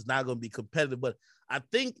like it's just not going to be competitive. But I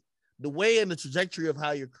think the way and the trajectory of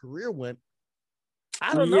how your career went,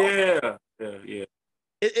 I don't know. Yeah.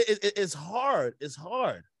 It's hard. It's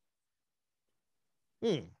hard.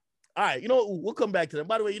 All right, we'll come back to that.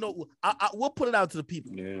 By the way, we'll put it out to the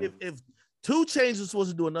people. Yeah. If 2 Chainz is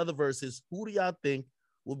supposed to do another versus, who do y'all think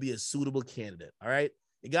will be a suitable candidate? All right,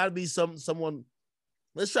 it got to be someone.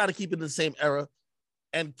 Let's try to keep it in the same era.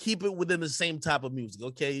 And keep it within the same type of music,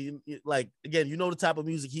 okay? Like, again, the type of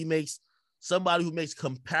music he makes, somebody who makes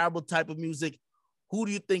comparable type of music. Who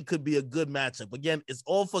do you think could be a good matchup? Again, it's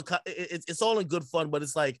all in good fun, but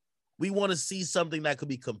it's like we want to see something that could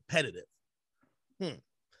be competitive. Yeah,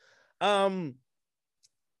 I'm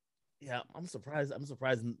surprised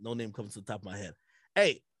no name comes to the top of my head.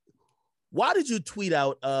 Hey, why did you tweet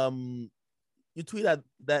out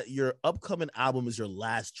that your upcoming album is your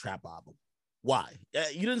last trap album? Why?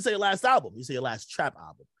 You didn't say your last album. You say your last trap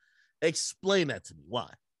album. Explain that to me.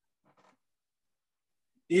 Why?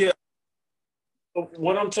 Yeah.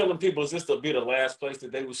 What I'm telling people is this will be the last place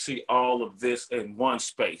that they will see all of this in one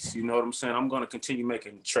space. You know what I'm saying? I'm going to continue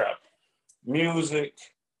making trap music.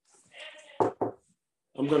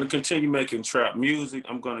 I'm going to continue making trap music.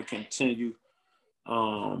 I'm going to continue.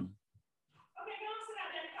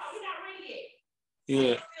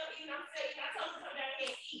 Yeah.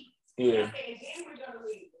 Yeah.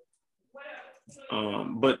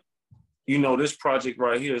 But this project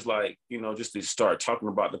right here is like, just to start talking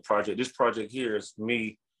about the project. This project here is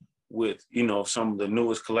me with, some of the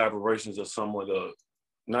newest collaborations of some of the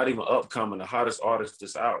not even upcoming, the hottest artists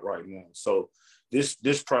that's out right now. So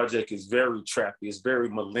this project is very trappy. It's very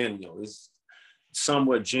millennial. It's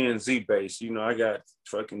somewhat Gen Z based. I got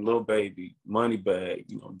fucking Lil Baby, Moneybag,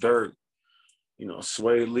 Dirt,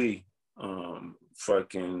 Sway Lee,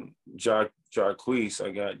 fucking Jacquees.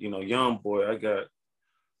 I got, Young Boy. I got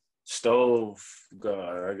Stove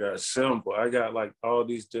God. I got Symbol. I got like all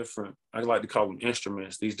these different, I like to call them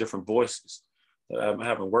instruments, these different voices that I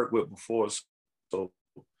haven't worked with before. So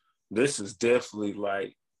this is definitely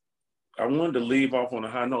like, I wanted to leave off on a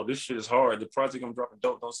high note. This shit is hard. The project I'm dropping,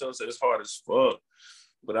 Don't Sell, said it's hard as fuck,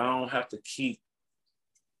 but I don't have to keep,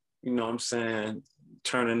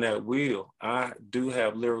 turning that wheel. I do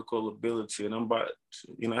have lyrical ability, and I'm about to,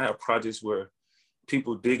 I have projects where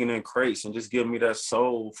people digging in crates and just giving me that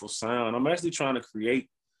soulful sound. I'm actually trying to create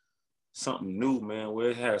something new, man,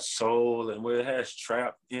 where it has soul and where it has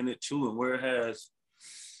trap in it too, and where it has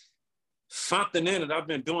something in it. I've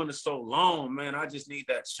been doing it so long, man. I just need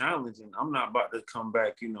that challenge, and I'm not about to come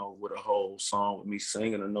back, with a whole song with me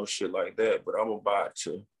singing or no shit like that. But I'm about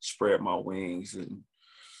to spread my wings, and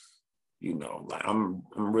like I'm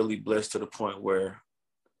really blessed to the point where,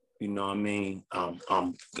 I'm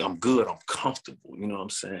good. I'm comfortable. You know what I'm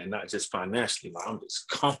saying? Not just financially. Like I'm just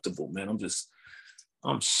comfortable, man. I'm just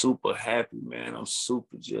I'm super happy, man. I'm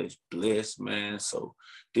super just blessed, man. So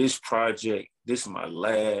this project, this is my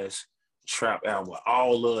last trap album with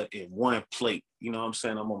all of it in one plate. You know what I'm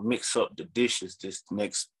saying? I'm gonna mix up the dishes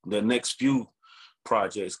the next few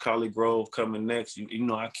projects. Collie Grove coming next. You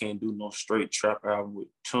know I can't do no straight trap album with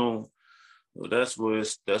tune. Well, that's where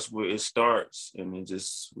it starts. And then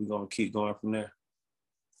just we're gonna keep going from there.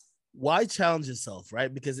 Why challenge yourself,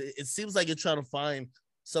 right? Because it seems like you're trying to find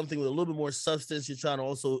something with a little bit more substance. You're trying to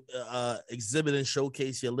also exhibit and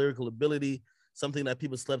showcase your lyrical ability, something that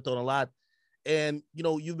people slept on a lot. And, you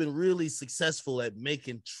know, you've been really successful at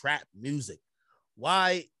making trap music.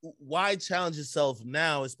 Why challenge yourself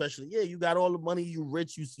now, especially, yeah, you got all the money, you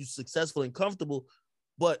rich, you successful and comfortable.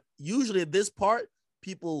 But usually at this part,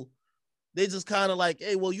 people, they just kind of like,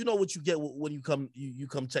 hey, well, you know what you get when you come, you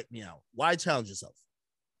come check me out. Why challenge yourself?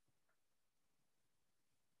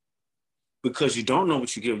 Because you don't know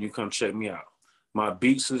what you get when you come check me out. My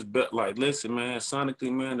beats is like, listen, man,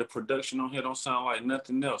 sonically, man, the production on here don't sound like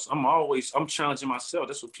nothing else. I'm challenging myself.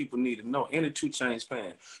 That's what people need to know. Any 2 Chainz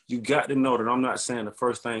fan, you got to know that I'm not saying the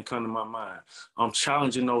first thing come to my mind. I'm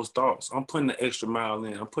challenging those thoughts. I'm putting the extra mile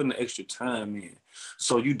in. I'm putting the extra time in.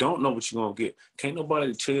 So you don't know what you're going to get. Can't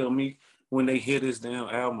nobody tell me when they hear this damn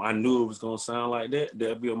album, I knew it was going to sound like that.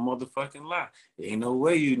 That'll be a motherfucking lie. There ain't no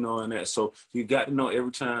way you knowing that. So you got to know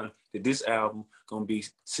every time that this album going to be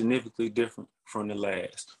significantly different from the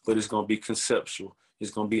last, but it's going to be conceptual.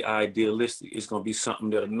 It's going to be idealistic. It's going to be something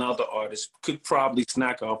that another artist could probably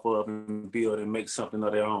snack off of and build and make something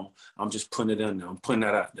of their own. I'm just putting it in there. I'm putting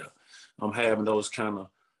that out there. I'm having those kind of,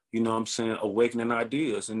 you know what I'm saying, awakening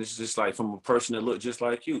ideas. And it's just like from a person that look just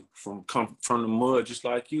like you, from the mud just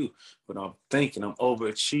like you. But I'm thinking, I'm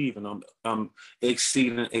overachieving, I'm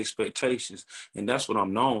exceeding expectations. And that's what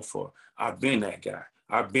I'm known for. I've been that guy.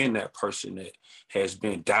 I've been that person that has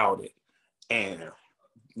been doubted and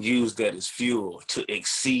used that as fuel to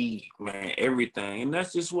exceed, man, everything. And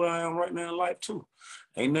that's just where I am right now in life too.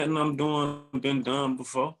 Ain't nothing I'm doing been done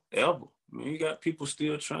before, ever. I mean, you got people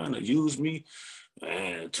still trying to use me.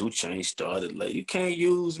 Man, 2 Chainz started late. You can't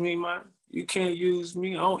use me, man. You can't use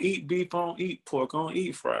me. I don't eat beef. I don't eat pork. I don't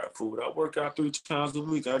eat fried food. I work out 3 times a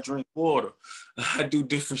week. I drink water. I do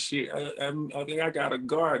different shit. I got a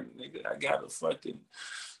garden, nigga. I got a fucking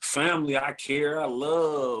family I care. I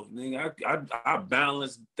love, nigga. I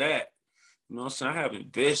balance that. You know what I'm saying? I have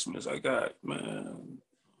investments. I got, man,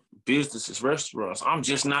 businesses, restaurants. I'm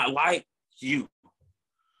just not like you.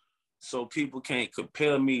 So people can't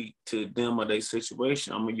compare me to them or their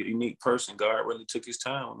situation. I'm a unique person. God really took his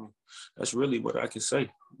time on me. That's really what I can say.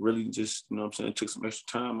 Really just, you know what I'm saying, took some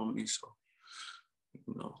extra time on me. So,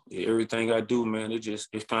 you know, everything I do, man,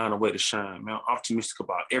 it find a way to shine, man. I'm optimistic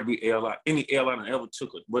about every airline, any airline I ever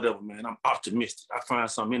took or whatever, man. I'm optimistic. I find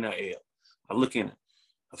something in that air. I look in it.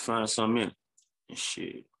 I find something in it. And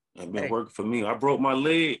shit, that been working for me. I broke my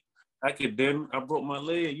leg. Academic, I broke my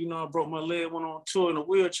leg. You know, I broke my leg, went on tour in a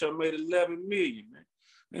wheelchair, made 11 million, man.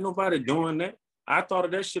 Ain't nobody doing that. I thought of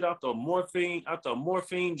that shit after a morphine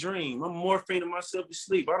dream. I'm morphine myself to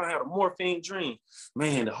sleep. I don't have a morphine dream.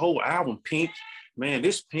 Man, the whole album pink. Man,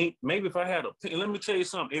 this pink, maybe if I had a pink, let me tell you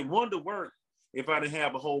something. It wouldn't work if I didn't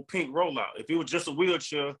have a whole pink rollout. If it was just a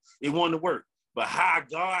wheelchair, it wouldn't work. But how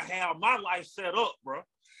God had my life set up, bro.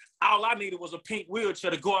 All I needed was a pink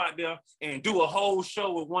wheelchair to go out there and do a whole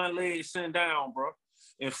show with one leg sitting down, bro,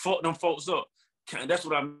 and fuck them folks up. That's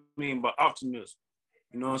what I mean by optimism.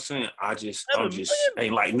 You know what I'm saying? I'm just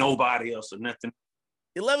ain't like nobody else or nothing.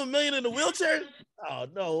 11 million in a wheelchair? Oh,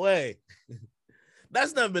 no way.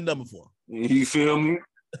 That's never been done before. You feel me?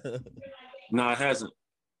 No, it hasn't.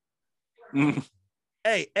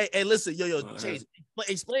 Hey, listen, yo, Chainz,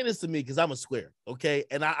 explain this to me because I'm a square, okay?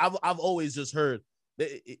 And I've always just heard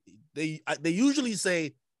they usually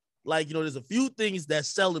say, like, you know, there's a few things that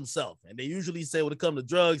sell themselves, and they usually say when it comes to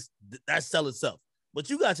drugs, that sell itself. But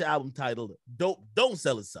you got your album titled "Dope Don't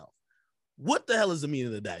Sell Itself." What the hell is the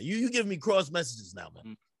meaning of that? You give me cross messages now,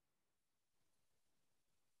 man.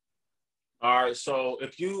 All right, so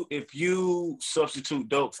if you substitute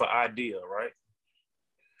dope for idea, right,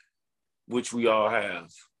 which we all have,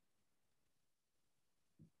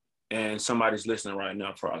 and somebody's listening right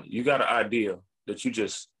now, probably you got an idea that you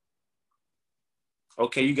just,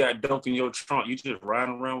 okay, you got dope in your trunk, you just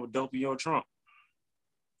riding around with dope in your trunk.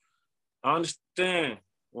 I understand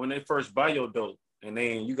when they first buy your dope and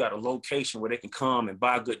then you got a location where they can come and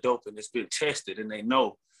buy good dope and it's been tested and they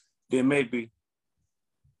know, then maybe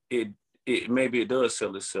it does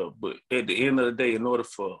sell itself. But at the end of the day, in order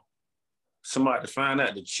for somebody to find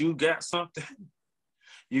out that you got something,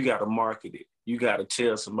 you got to market it. You got to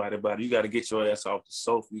tell somebody about it. You got to get your ass off the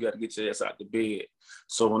sofa. You got to get your ass out the bed.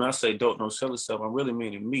 So when I say dope don't sell itself, I'm really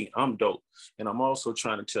meaning me. I'm dope. And I'm also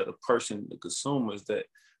trying to tell the person, the consumers, that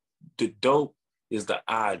the dope is the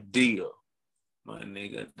idea. My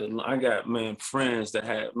nigga, I got, man, friends that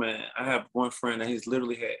had, man, I have one friend that he's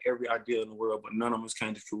literally had every idea in the world, but none of them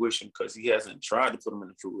came to fruition because he hasn't tried to put them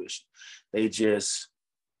into fruition. They just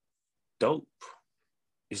dope.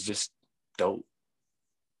 It's just dope.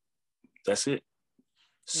 That's it.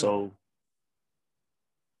 So,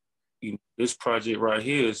 you know, this project right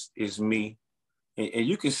here is me. And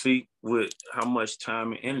you can see with how much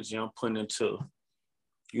time and energy I'm putting into,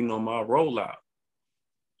 you know, my rollout,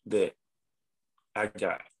 that I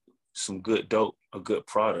got some good dope, a good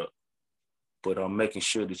product, but I'm making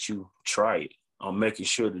sure that you try it. I'm making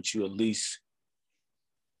sure that you at least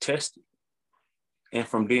test it. And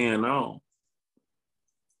from then on,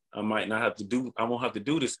 I won't have to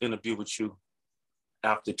do this interview with you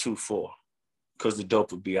after 2-4, because the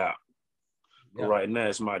dope will be out. Yeah. But right now,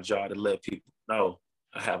 it's my job to let people know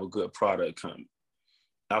I have a good product coming.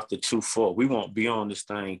 After 2-4, we won't be on this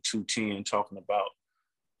thing 2-10 talking about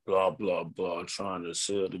blah, blah, blah, trying to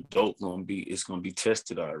sell the dope. It's gonna be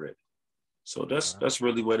tested already. So that's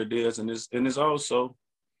really what it is. And it's also,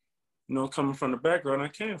 you know, coming from the background I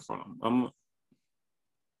came from.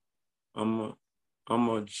 I'm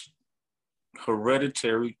a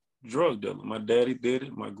hereditary drug dealer. My daddy did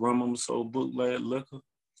it. My grandmama sold bootleg liquor.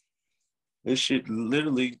 This shit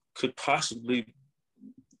literally could possibly,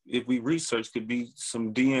 if we research, could be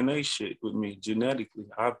some DNA shit with me genetically.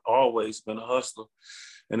 I've always been a hustler,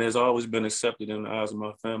 and has always been accepted in the eyes of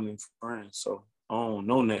my family and friends. So I don't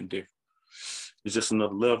know nothing different. It's just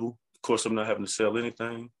another level. Of course, I'm not having to sell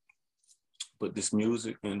anything, but this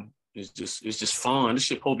music, and it's just fun. This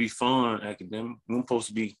shit supposed to be fun, academic. This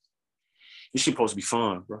shit supposed to be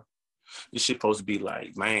fun, bro. This shit supposed to be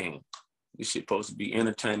like, man, this shit supposed to be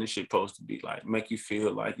entertaining. This shit supposed to be like, make you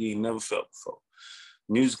feel like you ain't never felt before.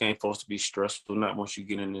 Music ain't supposed to be stressful, not once you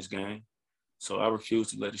get in this game. So I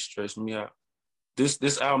refuse to let it stress me out.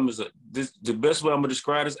 This album is the best way I'm gonna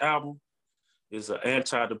describe this album is an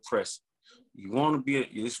antidepressant. You want to be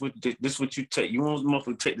this what you take. You want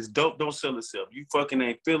to take this dope, don't sell itself. You fucking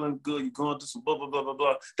ain't feeling good. You going through some blah blah blah blah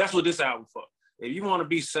blah. That's what this album for. If you want to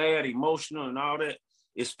be sad, emotional, and all that,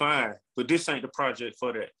 it's fine. But this ain't the project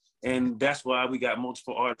for that. And that's why we got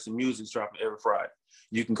multiple artists and music dropping every Friday.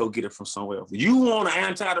 You can go get it from somewhere else. You want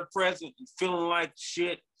an antidepressant, feeling like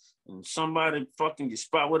shit, and somebody fucking your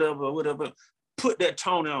spot, whatever. Put that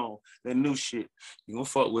tone on, that new shit. You gonna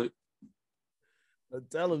fuck with it.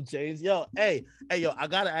 Tell him, Chainz. Yo, hey, yo, I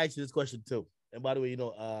gotta ask you this question too. And by the way, you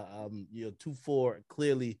know, 2-4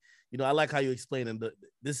 clearly, you know, I like how you explain it.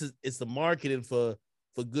 It's the marketing for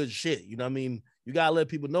good shit. You know what I mean? You gotta let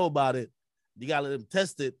people know about it. You gotta let them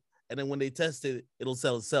test it, and then when they test it, it'll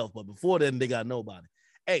sell itself. But before then, they gotta know about it.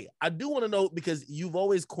 Hey, I do want to know, because you've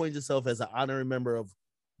always coined yourself as an honorary member of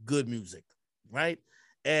good music, right?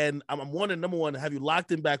 And I'm wondering, number one, have you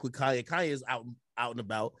locked in back with Kanye? Kanye is out and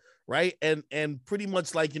about, right? And pretty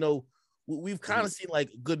much like, you know, we've kind of seen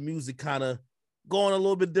like good music kind of going a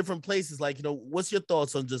little bit different places. Like, you know, what's your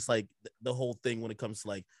thoughts on just like the whole thing when it comes to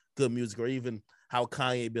like good music, or even how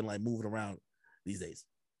Kanye been like moving around these days?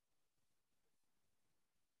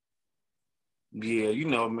 Yeah, you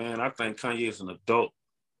know, man, I think Kanye is an adult.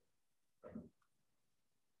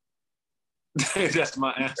 That's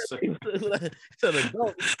my answer. An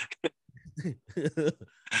adult.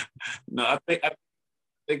 No, I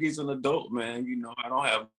think he's an adult, man. You know, I don't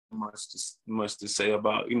have much to say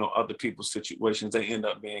about, you know, other people's situations. They end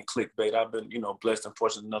up being clickbait. I've been, you know, blessed and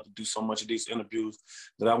fortunate enough to do so much of these interviews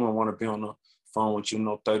that I wouldn't want to be on the phone with you,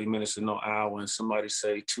 no 30 minutes or no hour, and somebody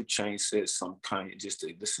say 2 Chainz said some kind just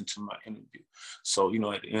to listen to my interview. So, you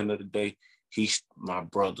know, at the end of the day, he's my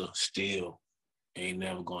brother still. Ain't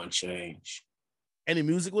never gonna change. Any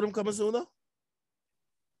music with him coming soon though?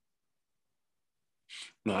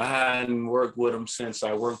 No, I hadn't worked with him since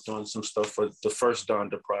I worked on some stuff for the first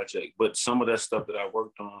Donda project. But some of that stuff that I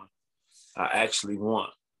worked on, I actually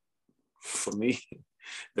want for me.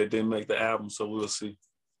 That didn't make the album, so we'll see.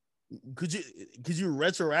 Could you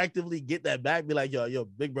retroactively get that back? Be like, yo,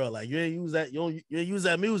 big bro, like you ain't use that, you ain't use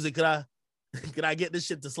that music. Could I get this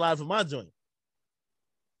shit to slide for my joint?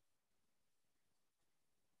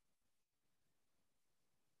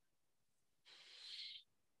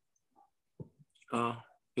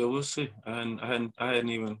 Yeah, we'll see. I hadn't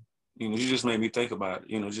even, you know, you just made me think about it.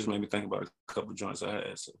 You know, just made me think about a couple of joints I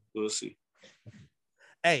had. So we'll see.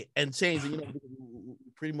 Hey, and Chainz, you know,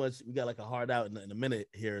 pretty much we got like a hard out in a minute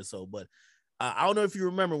here or so, but I don't know if you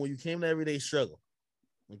remember when you came to Everyday Struggle,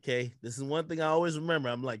 Okay, this is one thing I always remember.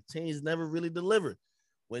 I'm like, Chainz never really delivered.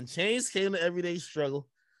 When Chainz came to Everyday Struggle,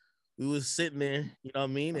 we was sitting there, you know what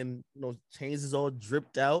I mean? And Chainz is all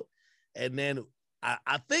dripped out. And then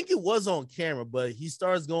I think it was on camera, but he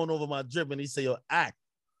starts going over my drip and he say, yo, act,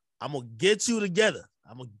 I'm gonna get you together.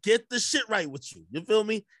 I'm gonna get the shit right with you. You feel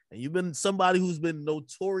me? And you've been somebody who's been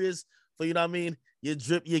notorious for, you know what I mean, your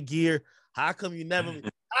drip, your gear. How come you never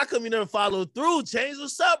follow through? Chainz,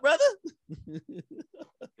 what's up, brother?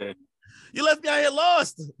 Okay. You left me out here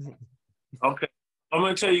lost. Okay. I'm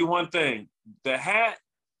gonna tell you one thing. The hat,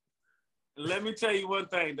 let me tell you one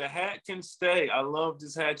thing. The hat can stay. I love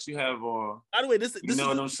this hat you have on. By the way, this You know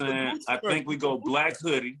what I'm saying? I think we go black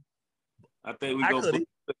hoodie. I think we go black.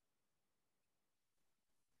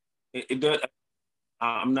 It does.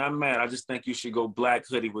 I'm not mad. I just think you should go black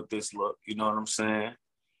hoodie with this look. You know what I'm saying?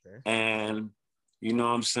 Okay. And you know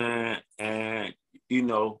what I'm saying? And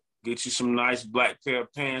get you some nice black pair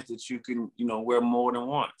of pants that you can, wear more than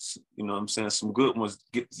once. You know what I'm saying? Some good ones.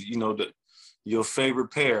 Get your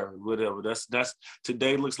favorite pair, whatever. That's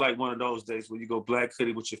today looks like one of those days where you go black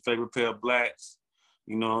hoodie with your favorite pair of blacks.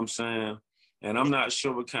 You know what I'm saying? And I'm not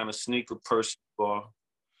sure what kind of sneaker person you are.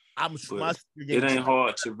 I'm sure it ain't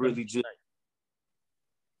hard to really just.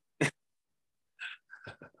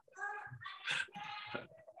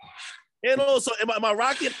 And also, am I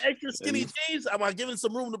rocking extra skinny jeans? Am I giving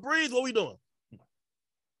some room to breathe? What we doing?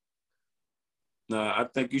 Nah, I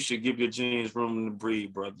think you should give your jeans room to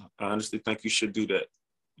breathe, brother. I honestly think you should do that.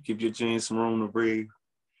 Give your jeans some room to breathe.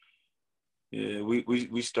 Yeah,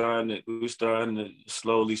 we starting to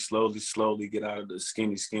slowly get out of the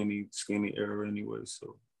skinny era anyway.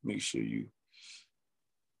 So make sure you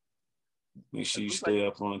stay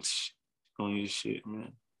up on your shit,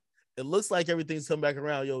 man. It looks like everything's come back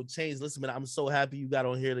around. Yo, Chainz, listen, man, I'm so happy you got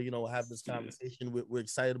on here to, have this conversation. Yeah. We're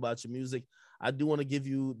excited about your music. I do want to give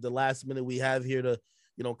you the last minute we have here to,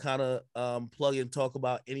 kind of plug and talk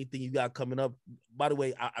about anything you got coming up. By the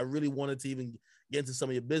way, I really wanted to even get into some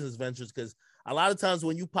of your business ventures because a lot of times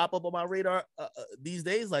when you pop up on my radar these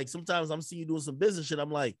days, like sometimes I'm seeing you doing some business shit. I'm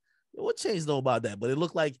like, what Chainz know about that? But it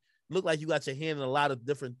looked like you got your hand in a lot of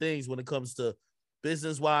different things when it comes to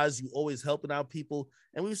business-wise. You always helping out people.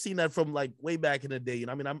 And we've seen that from like way back in the day.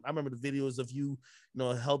 I remember the videos of you,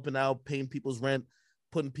 helping out, paying people's rent,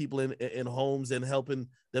 putting people in homes and helping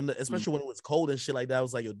them, especially when it was cold and shit like that. I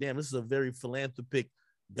was like, yo, damn, this is a very philanthropic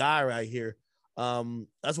guy right here. I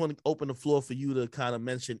just want to open the floor for you to kind of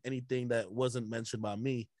mention anything that wasn't mentioned by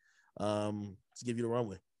me, to give you the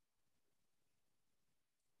runway.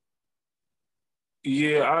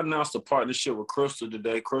 Yeah, I announced a partnership with Crystal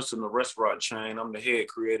today. Crystal, the restaurant chain. I'm the head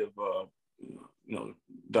creative,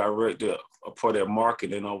 director for their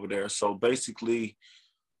marketing over there. So basically,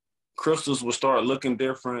 Crystals will start looking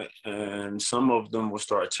different, and some of them will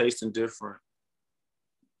start tasting different.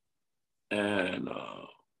 And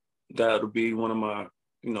that'll be one of my,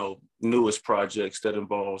 newest projects that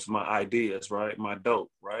involves my ideas, right? My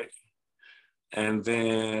dope, right? And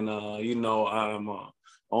then, I'm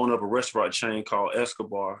owner of a restaurant chain called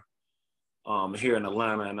Escobar here in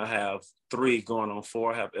Atlanta, and I have 3 going on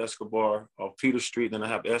 4. I have Escobar off Peter Street, then I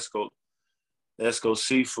have Esco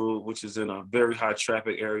Seafood, which is in a very high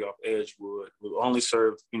traffic area off Edgewood. We only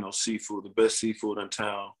serve, seafood, the best seafood in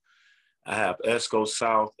town. I have Esco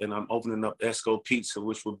South, and I'm opening up Esco Pizza,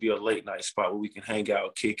 which will be a late night spot where we can hang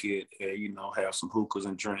out, kick it, and, have some hookahs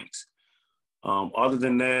and drinks. Other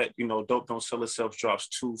than that, Dope Don't Sell Itself drops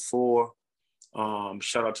 2/4.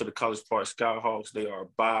 Shout out to the College Park Skyhawks. They are a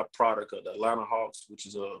byproduct of the Atlanta Hawks, which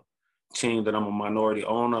is a team that I'm a minority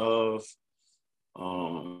owner of.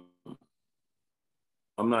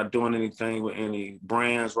 I'm not doing anything with any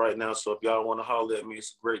brands right now, so if y'all want to holler at me,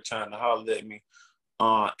 it's a great time to holler at me.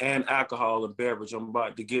 And alcohol and beverage, I'm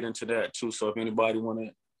about to get into that too. So if anybody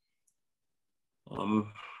want to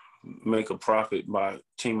make a profit by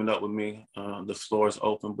teaming up with me, the floor is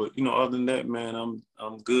open. But other than that, man,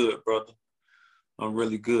 I'm good, brother. I'm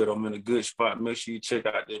really good. I'm in a good spot. Make sure you check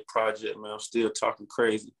out that project, man. I'm still talking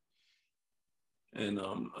crazy, and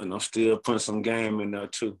I'm still putting some game in there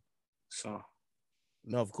too. So,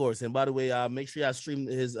 no, of course. And by the way, make sure y'all stream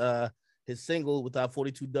his single with our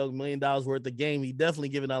 42 Doug $1 million worth of game. He definitely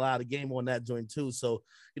giving a lot of game on that joint too. So,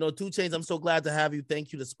 2 Chainz, I'm so glad to have you.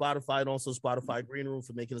 Thank you to Spotify and also Spotify Green Room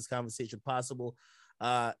for making this conversation possible.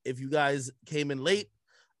 If you guys came in late,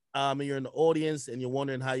 and you're in the audience and you're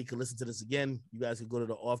wondering how you can listen to this again, you guys can go to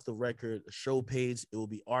the Off the Record show page. It will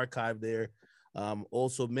be archived there.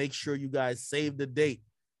 Also, make sure you guys save the date.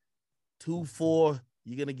 2/4.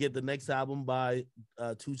 You're going to get the next album by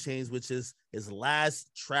 2 Chainz, which is his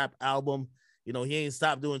last trap album. He ain't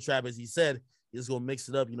stopped doing trap, as he said. He's gonna mix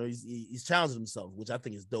it up. You know, he's challenging himself, which I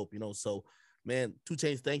think is dope. You know, so man, 2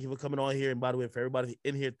 Chainz, thank you for coming on here. And by the way, for everybody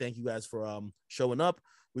in here, thank you guys for showing up.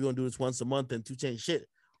 We're gonna do this once a month, and 2 Chainz shit.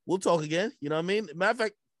 We'll talk again. You know what I mean? Matter of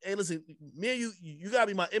fact, hey, listen, me and you gotta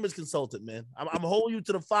be my image consultant, man. I'm holding you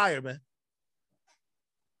to the fire, man.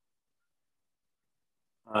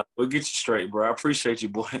 We'll get you straight, bro. I appreciate you,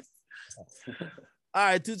 boy. All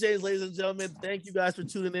right, 2 Chainz, ladies and gentlemen. Thank you guys for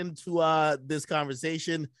tuning in to this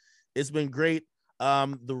conversation. It's been great.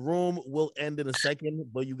 The room will end in a second,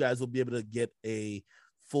 but you guys will be able to get a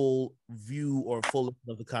full view or full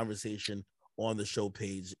of the conversation on the show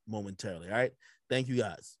page momentarily. All right. Thank you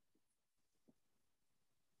guys.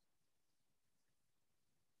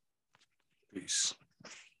 Peace.